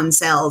hand-drawn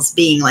cells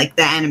being like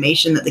the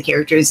animation that the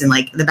characters and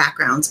like the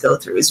backgrounds go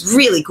through is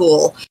really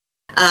cool.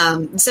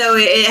 So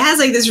it has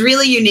like this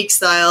really unique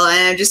style,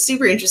 and I'm just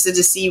super interested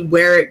to see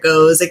where it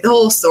goes. Like the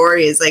whole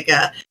story is like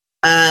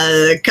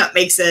Cup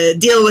makes a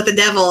deal with the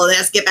devil and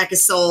has to get back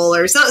his soul,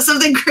 or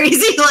something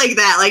crazy like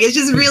that. Like it's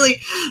just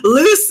really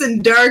loose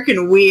and dark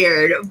and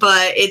weird,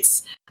 but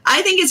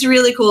I think it's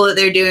really cool that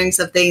they're doing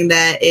something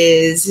that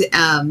is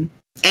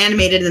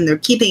animated, and they're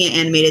keeping it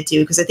animated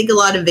too, because I think a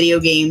lot of video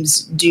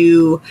games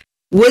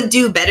would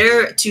do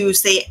better to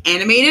stay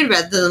animated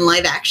rather than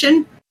live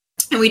action.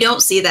 And we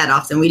don't see that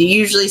often. We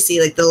usually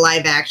see like the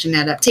live action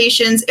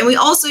adaptations, and we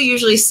also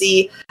usually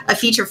see a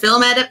feature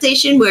film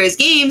adaptation, whereas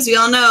games, we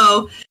all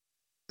know,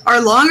 are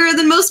longer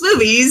than most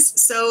movies.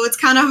 So it's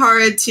kind of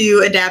hard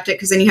to adapt it,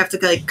 because then you have to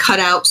like cut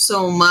out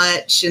so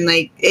much, and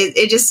like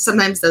it just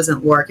sometimes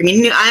doesn't work. I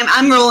mean,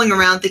 I'm rolling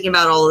around thinking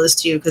about all of this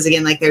too, because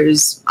again, like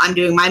I'm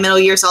doing my Metal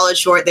Gear Solid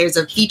short. There's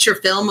a feature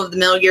film of the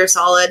Metal Gear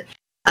Solid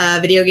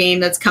video game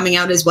that's coming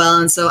out as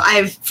well. And so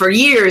I've for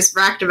years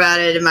racked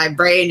about it in my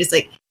brain, just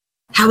like,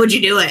 how would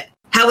you do it?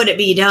 How would it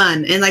be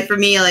done? And like for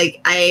me, like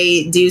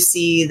I do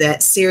see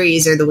that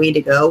series are the way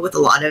to go with a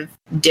lot of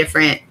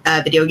different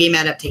video game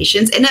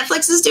adaptations, and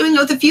Netflix is doing it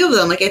with a few of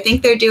them. Like I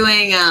think they're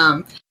doing.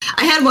 I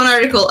had one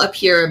article up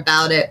here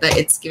about it, but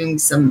it's giving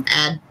some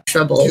ad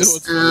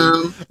troubles.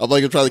 I'm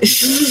like trying to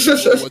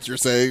keep what you're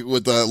saying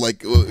with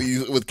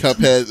with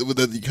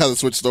Cuphead. You kind of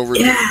switched over.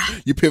 Yeah.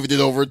 You pivoted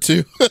over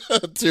to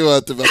Metal Gear.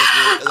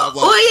 Like,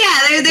 well,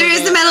 yeah, there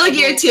is the Metal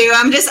Gear too.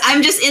 I'm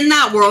just in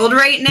that world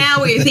right now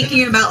where you're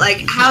thinking about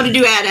like how to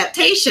do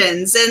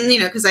adaptations, and you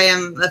know, because I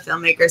am a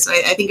filmmaker, so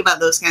I think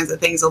about those kinds of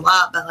things a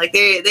lot. But like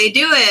they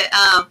do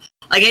it.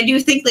 Like I do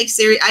think like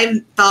series.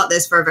 I've thought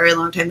this for a very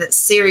long time, that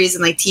series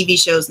and like TV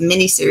shows,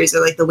 miniseries are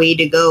like the way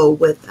to go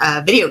with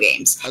video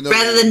games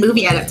rather than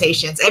movie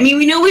adaptations. I mean,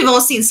 we know we've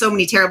all seen so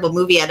many terrible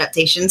movie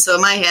adaptations. So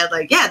in my head,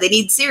 like, yeah, they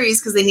need series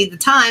because they need the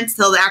time to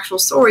tell the actual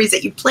stories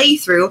that you play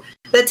through.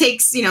 That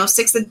takes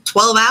 6 to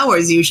 12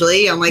 hours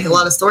usually on like a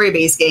lot of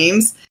story-based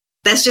games.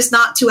 That's just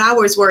not 2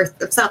 hours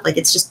worth of stuff. Like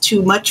it's just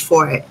too much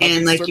for it,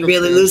 and like you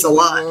really lose a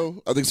lot.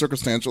 I think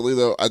circumstantially,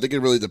 though, I think it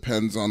really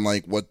depends on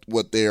like what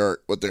they're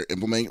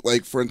implementing.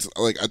 Like for instance,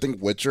 like I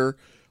think Witcher,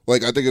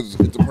 like I think it's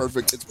a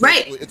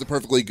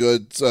perfectly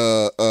good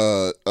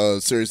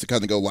series to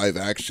kind of go live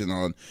action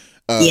on.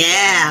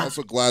 Yeah. I'm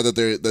also glad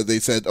that they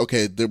said,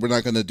 okay, we're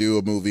not going to do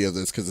a movie of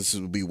this because this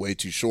would be way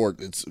too short.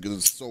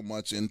 There's so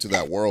much into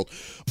that world.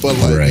 But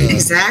like,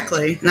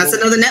 exactly. And that's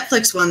another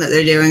Netflix one that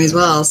they're doing as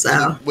well.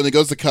 So when it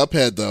goes to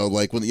Cuphead, though,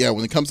 like when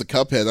it comes to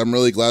Cuphead, I'm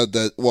really glad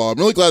that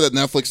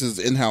Netflix is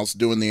in-house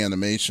doing the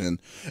animation.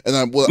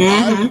 And what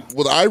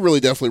I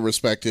really definitely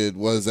respected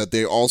was that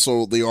they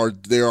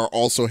are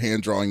also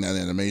hand drawing that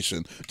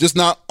animation, just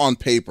not on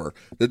paper.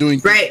 They're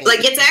doing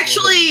like it's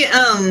actually.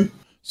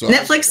 So,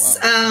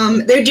 Netflix, wow.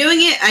 They're doing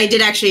it. I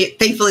did actually,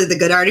 thankfully, the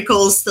good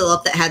article's still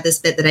up that had this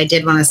bit that I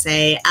did want to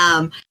say.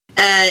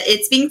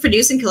 It's being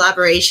produced in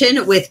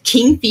collaboration with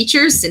King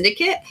Features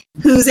Syndicate,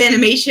 whose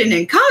animation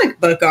and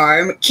comic book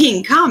arm,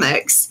 King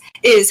Comics,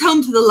 is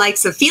home to the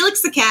likes of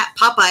Felix the Cat,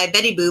 Popeye,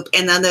 Betty Boop,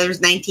 and then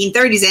there's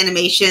 1930s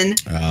animation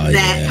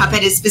that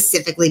Cuphead is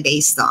specifically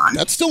based on.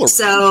 That's still around.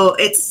 So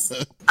it's they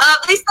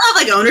still have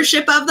like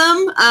ownership of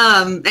them,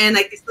 and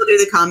like they still do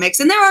the comics,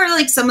 and there are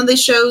like some of the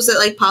shows that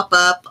like pop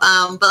up,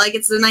 but like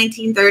it's the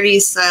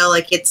 1930s style,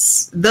 like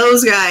it's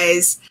those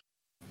guys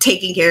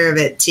taking care of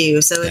it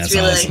too. So it's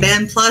really awesome. Like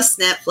them plus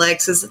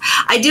Netflix is.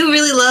 I do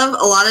really love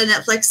a lot of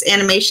Netflix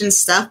animation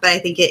stuff, but I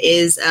think it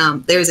is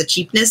there's a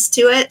cheapness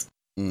to it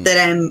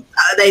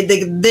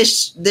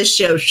that this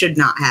show should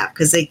not have,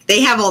 because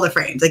they have all the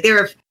frames. Like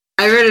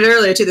I read it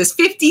earlier too. There's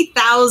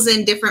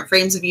 50,000 different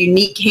frames of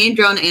unique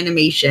hand-drawn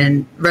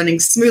animation running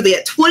smoothly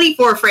at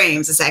 24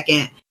 frames a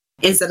second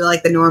instead of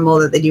like the normal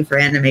that they do for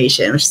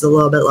animation, which is a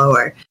little bit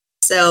lower.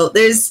 So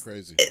there's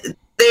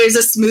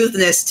a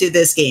smoothness to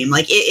this game.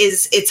 Like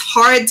it's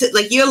hard to,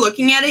 like, you're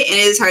looking at it and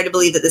it is hard to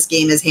believe that this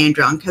game is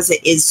hand-drawn because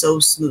it is so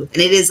smooth.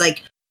 And it is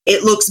like,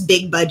 it looks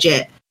big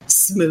budget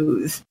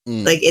smooth.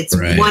 Like it's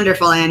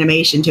wonderful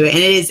animation to it.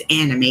 And it is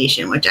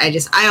animation, which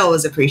I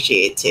always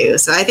appreciate too.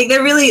 So I think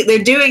they're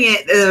doing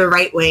it the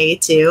right way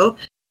too.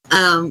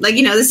 Like,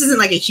 you know, this isn't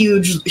like a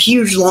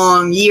huge,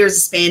 long,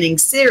 years spanning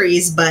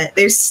series, but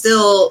they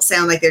still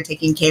sound like they're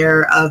taking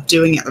care of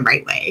doing it the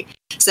right way.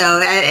 So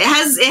it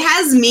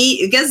has me,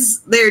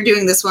 because they're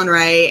doing this one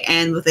right,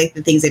 and with like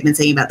the things they've been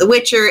saying about The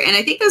Witcher, and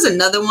I think there's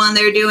another one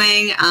they're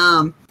doing.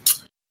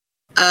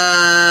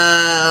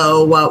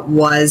 What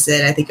was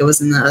it? I think it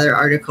was in the other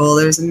article.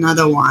 There's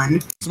another one.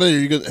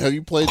 Smitty, have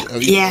you played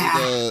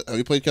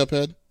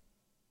Cuphead?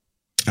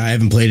 I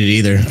haven't played it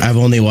either. I've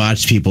only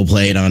watched people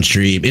play it on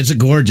stream. It's a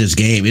gorgeous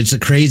game. It's a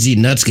crazy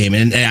nuts game,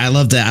 and I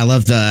love that. I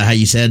love how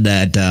you said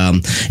that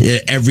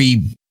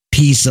every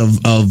piece of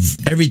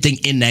everything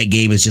in that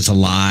game is just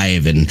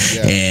alive, and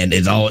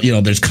it's all, you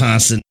know, there's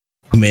constant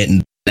movement,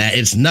 and that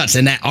it's nuts.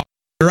 And that,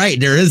 you're right,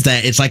 there is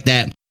that. It's like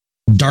that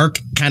dark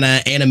kind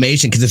of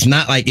animation, because it's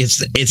not like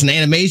it's an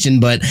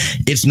animation, but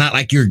it's not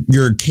like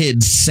your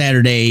kid's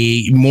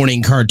Saturday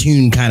morning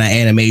cartoon kind of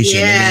animation.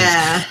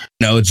 Yeah.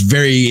 No,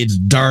 it's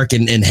dark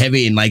and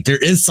heavy, and like there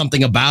is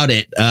something about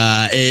it.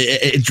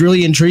 It's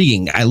really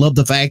intriguing. I love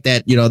the fact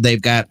that, you know, they've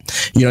got,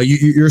 you know,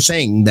 you're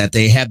saying that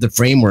they have the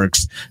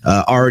frameworks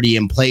already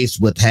in place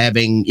with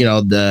having, you know,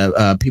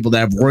 the people that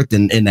have worked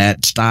in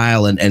that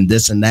style and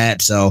this and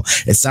that. So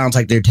it sounds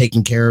like they're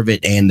taking care of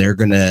it, and it's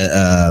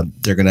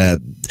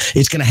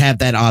gonna have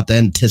that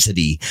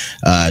authenticity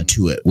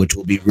to it, which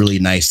will be really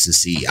nice to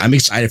see. I'm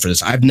excited for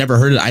this. I've never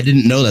heard it. I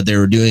didn't know that they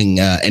were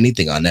doing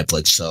anything on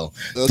Netflix. So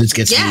this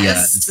gets me.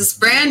 It's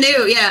brand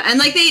new, and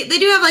like they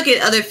do have like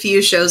other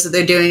few shows that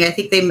they're doing. I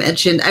think they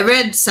mentioned, I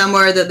read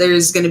somewhere that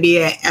there's going to be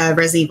a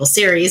Resident Evil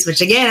series, which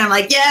again, I'm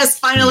like, yes,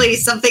 finally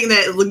something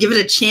that will give it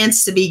a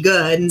chance to be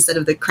good instead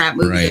of the crap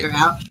movies that are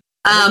out.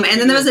 And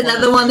then there was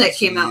another one that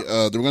came out.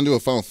 They're going to do a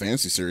Final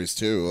Fantasy series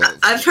too.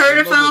 I've heard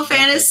of Final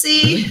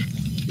Fantasy.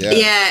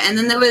 Yeah, and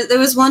then there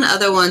was one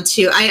other one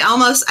too.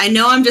 I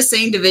know I'm just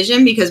saying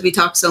Division because we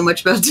talk so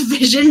much about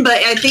Division, but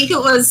I think it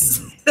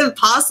was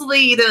possibly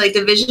either like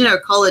Division or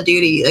Call of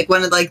Duty, like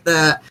one of like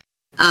the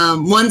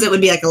ones that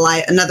would be like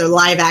another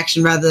live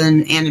action rather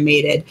than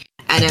animated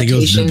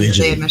adaptation.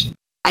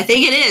 I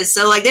think it is.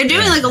 So like they're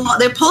doing like a lot.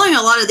 They're pulling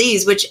a lot of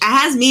these, which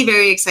has me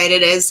very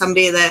excited as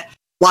somebody that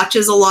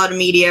watches a lot of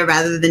media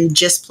rather than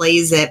just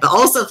plays it, but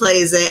also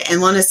plays it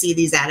and want to see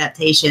these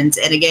adaptations.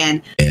 And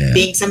again,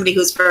 being somebody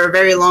who's for a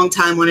very long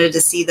time wanted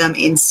to see them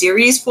in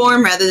series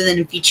form rather than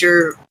in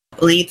feature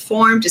length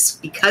form,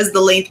 just because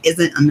the length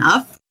isn't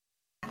enough.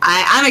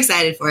 I'm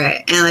excited for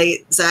it. And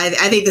like, so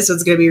I think this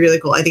one's going to be really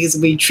cool. I think it's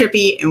going to be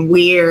trippy and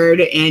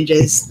weird and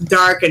just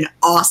dark and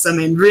awesome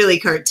and really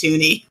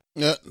cartoony.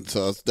 Yeah,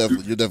 so it's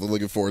you're definitely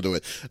looking forward to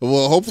it.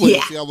 Well, hopefully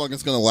we'll see how long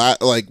it's going to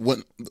last. Like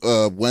when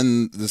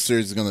the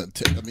series is going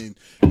to. I mean,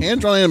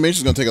 hand-drawn animation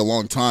is going to take a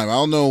long time. I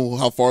don't know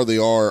how far they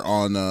are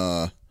on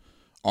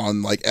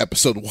like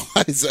episodic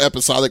wise.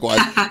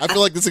 I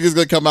feel like this thing is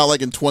going to come out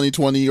like in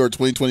 2020 or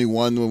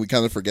 2021 when we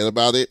kind of forget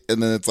about it, and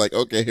then it's like,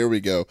 okay, here we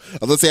go.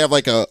 Unless they have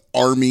like a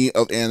army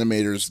of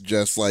animators,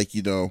 just like,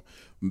 you know.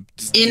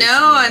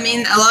 I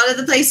mean, a lot of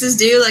the places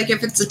do, like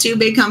if it's the two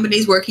big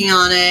companies working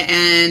on it,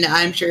 and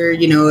I'm sure,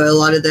 you know, a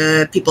lot of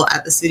the people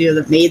at the studio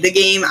that made the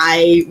game,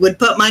 I would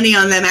put money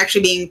on them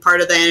actually being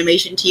part of the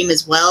animation team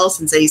as well,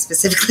 since they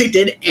specifically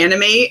did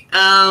animate.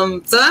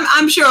 So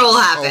I'm sure it will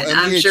happen.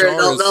 I'm sure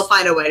they'll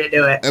find a way to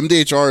do it.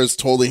 MDHR is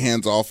totally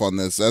hands off on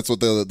this. That's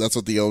what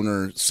the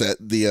owner said.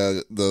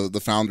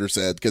 The founder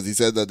said, because he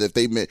said that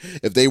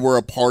if they were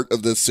a part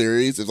of this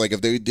series, if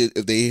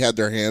they had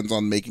their hands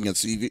on making a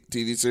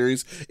TV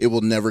series, it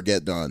will never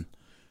get done.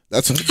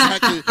 That's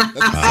exactly what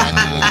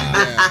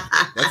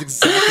he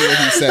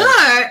said.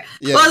 Right.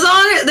 Yeah. Well, as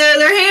long as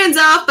they're hands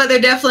off, but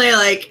they're definitely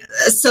like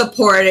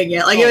supporting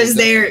it. Like it was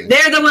they're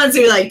the ones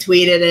who like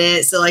tweeted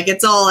it, so like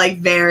it's all like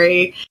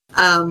very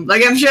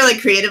like I'm sure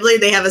like creatively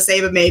they have a say,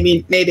 but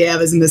maybe I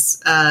was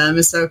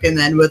mistaken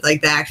then with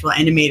like the actual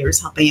animators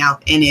helping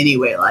out in any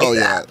way like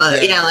that.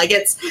 But like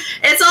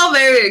it's all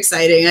very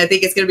exciting. I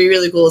think it's gonna be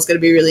really cool. It's gonna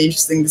be really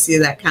interesting to see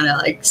that kind of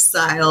like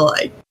style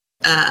like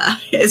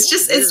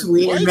It's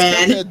weird, Why is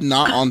man. Cuphead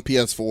not on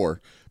PS4?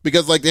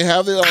 Because like they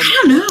have it on,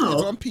 I don't know.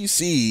 it's on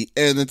PC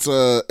and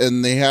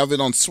and they have it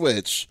on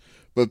Switch,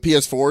 but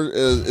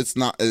PS4 it's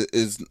not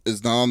is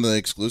not on the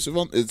exclusive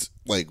one. It's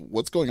like,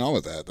 what's going on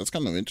with that? That's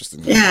kind of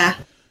interesting. Yeah.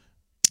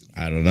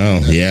 I don't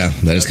know. Yeah,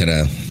 that is kind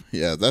of.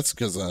 Yeah, that's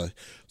because yeah,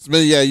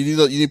 you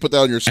need to put that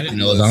on your. I didn't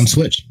know it was on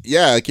Switch.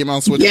 Yeah, it came out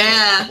on Switch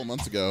Yeah. a couple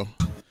months ago.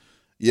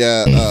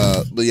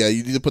 Yeah, but yeah,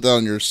 you need to put that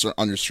on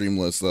your stream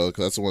list though,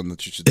 because that's the one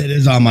that you should. It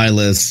is on my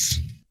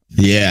list.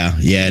 Yeah,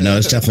 no,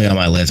 it's definitely on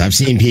my list. I've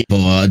seen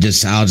people I was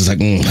just like,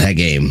 that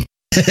game.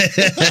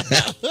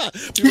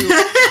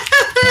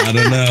 I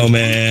don't know,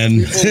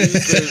 man.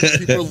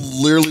 People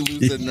literally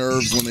lose their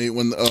nerves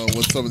when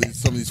some of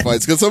these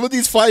fights, because some of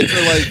these fights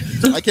are like,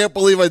 I can't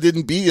believe I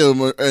didn't beat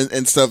him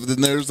and stuff.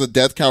 Then there's the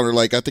death counter,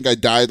 like I think I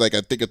died like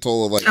a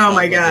total of like oh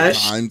my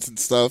gosh times and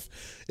stuff.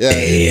 Yeah,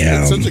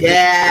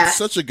 it's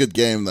such a good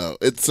game though.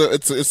 It's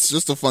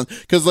just a fun,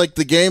 because like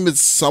the game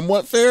is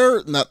somewhat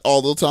fair, not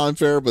all the time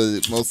fair,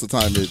 but most of the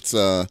time it's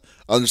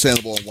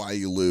understandable why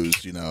you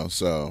lose, you know.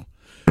 So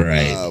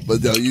right,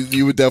 but no,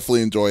 you would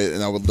definitely enjoy it,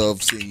 and I would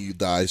love seeing you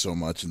die so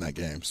much in that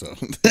game. So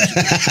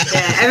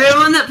yeah,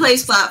 everyone that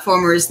plays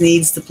platformers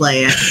needs to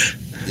play it.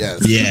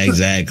 Yes. Yeah,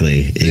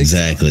 exactly.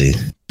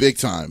 Big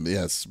time.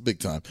 Yes, big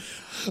time.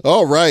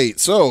 All right.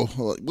 So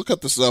we'll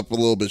cut this up a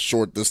little bit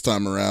short this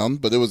time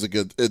around, but it was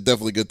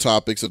definitely good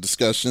topics of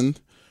discussion.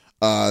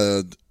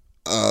 What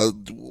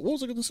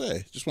was I going to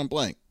say? Just went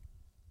blank.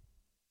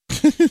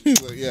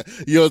 Yeah,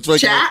 you know, it's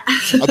like Chat?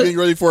 I'm getting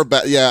ready for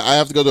I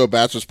have to go to a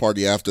bachelor's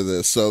party after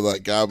this, so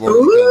like I'm already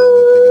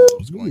thinking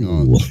what's going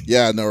on.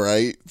 Yeah, I know,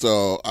 right?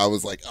 So I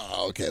was like,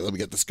 oh, okay, let me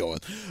get this going.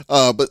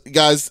 But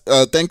guys,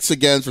 thanks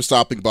again for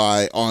stopping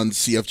by on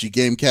CFG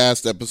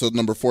Gamecast episode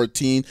number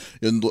 14.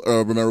 And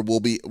remember,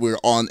 we're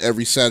on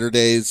every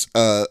Saturdays.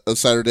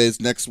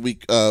 Next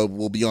week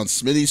we'll be on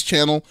Smitty's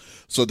channel,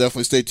 so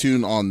definitely stay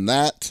tuned on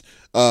that.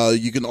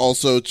 You can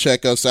also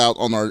check us out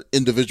on our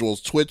individual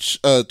Twitch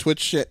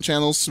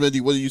channels. Smitty,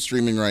 what are you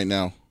streaming right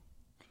now?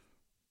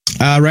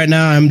 Right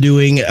now I'm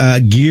doing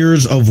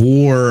Gears of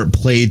War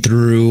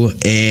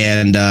playthrough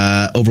and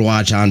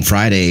Overwatch on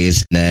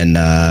Fridays, and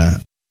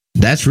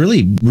that's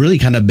really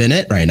kind of been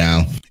it right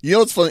now. You know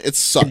what's funny? It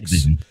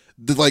sucks.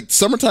 Like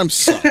summertime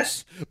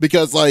sucks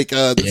because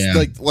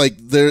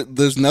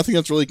there's nothing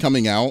that's really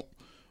coming out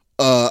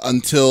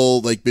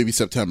until like maybe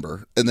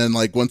September, and then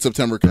like when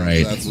September comes,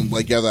 right, that's when,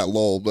 like, that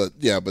lull. But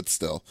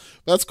still,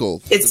 that's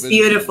cool. It's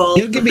beautiful.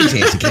 It'll give me a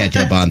chance to catch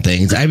up on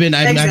things. I've been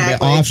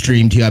off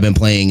stream too. I've been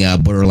playing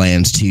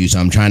Borderlands 2, so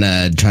I'm trying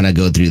to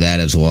go through that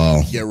as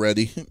well.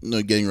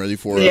 Getting ready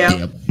for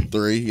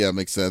 3. Yeah,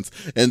 makes sense.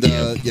 And you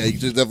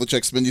can definitely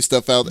check Smitty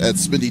stuff out at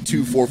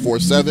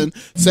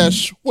Smitty2447.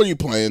 Sesh, what are you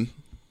playing?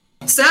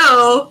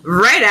 So,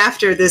 right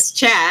after this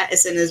chat,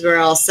 as soon as we're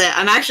all set,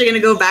 I'm actually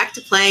going to go back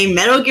to playing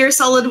Metal Gear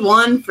Solid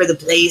 1 for the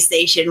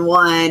PlayStation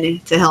 1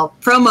 to help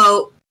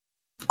promote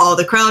all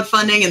the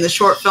crowdfunding and the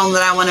short film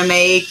that I want to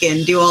make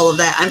and do all of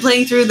that. I'm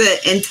playing through the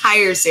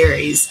entire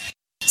series.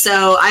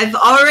 So, I've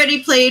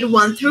already played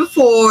 1 through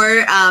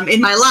 4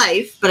 in my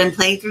life, but I'm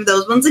playing through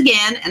those ones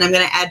again, and I'm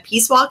going to add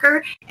Peace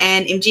Walker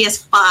and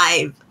MGS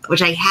 5,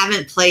 which I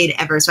haven't played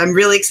ever. So, I'm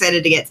really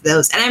excited to get to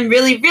those. And I'm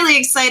really, really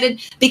excited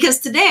because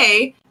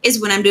today is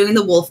when I'm doing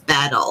the wolf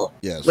battle,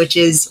 which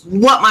is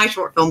what my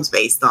short film's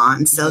based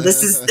on. So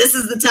this is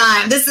the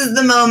time. This is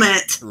the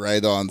moment.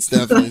 Right on.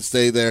 Definitely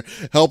stay there.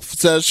 Help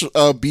Sesh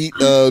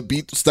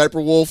beat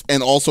Sniper Wolf,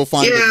 and also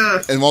find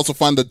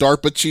the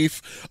DARPA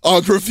chief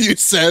on Review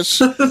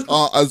Sesh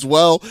as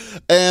well.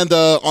 And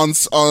on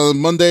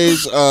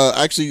Mondays,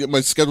 actually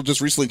my schedule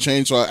just recently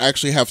changed, so I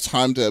actually have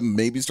time to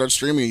maybe start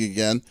streaming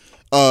again.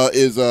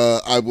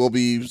 I will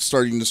be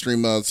starting to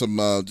stream some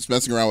just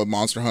messing around with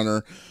Monster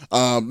Hunter,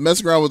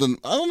 messing around with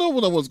I don't know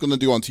what I was going to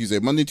do on Tuesday.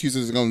 Monday,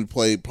 Tuesday is going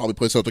to probably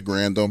play something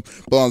random.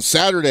 But on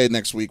Saturday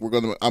next week,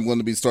 I'm going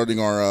to be starting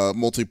our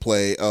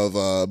multiplayer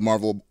of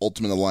Marvel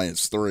Ultimate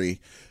Alliance 3.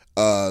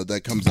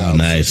 That comes out.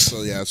 Nice.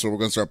 So we're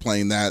going to start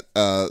playing that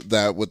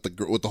with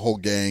the whole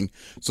gang.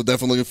 So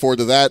definitely looking forward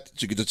to that.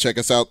 You can just check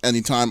us out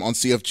anytime on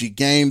CFG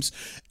Games,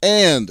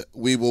 and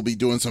we will be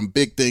doing some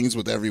big things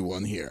with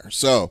everyone here.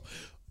 So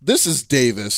this is Davis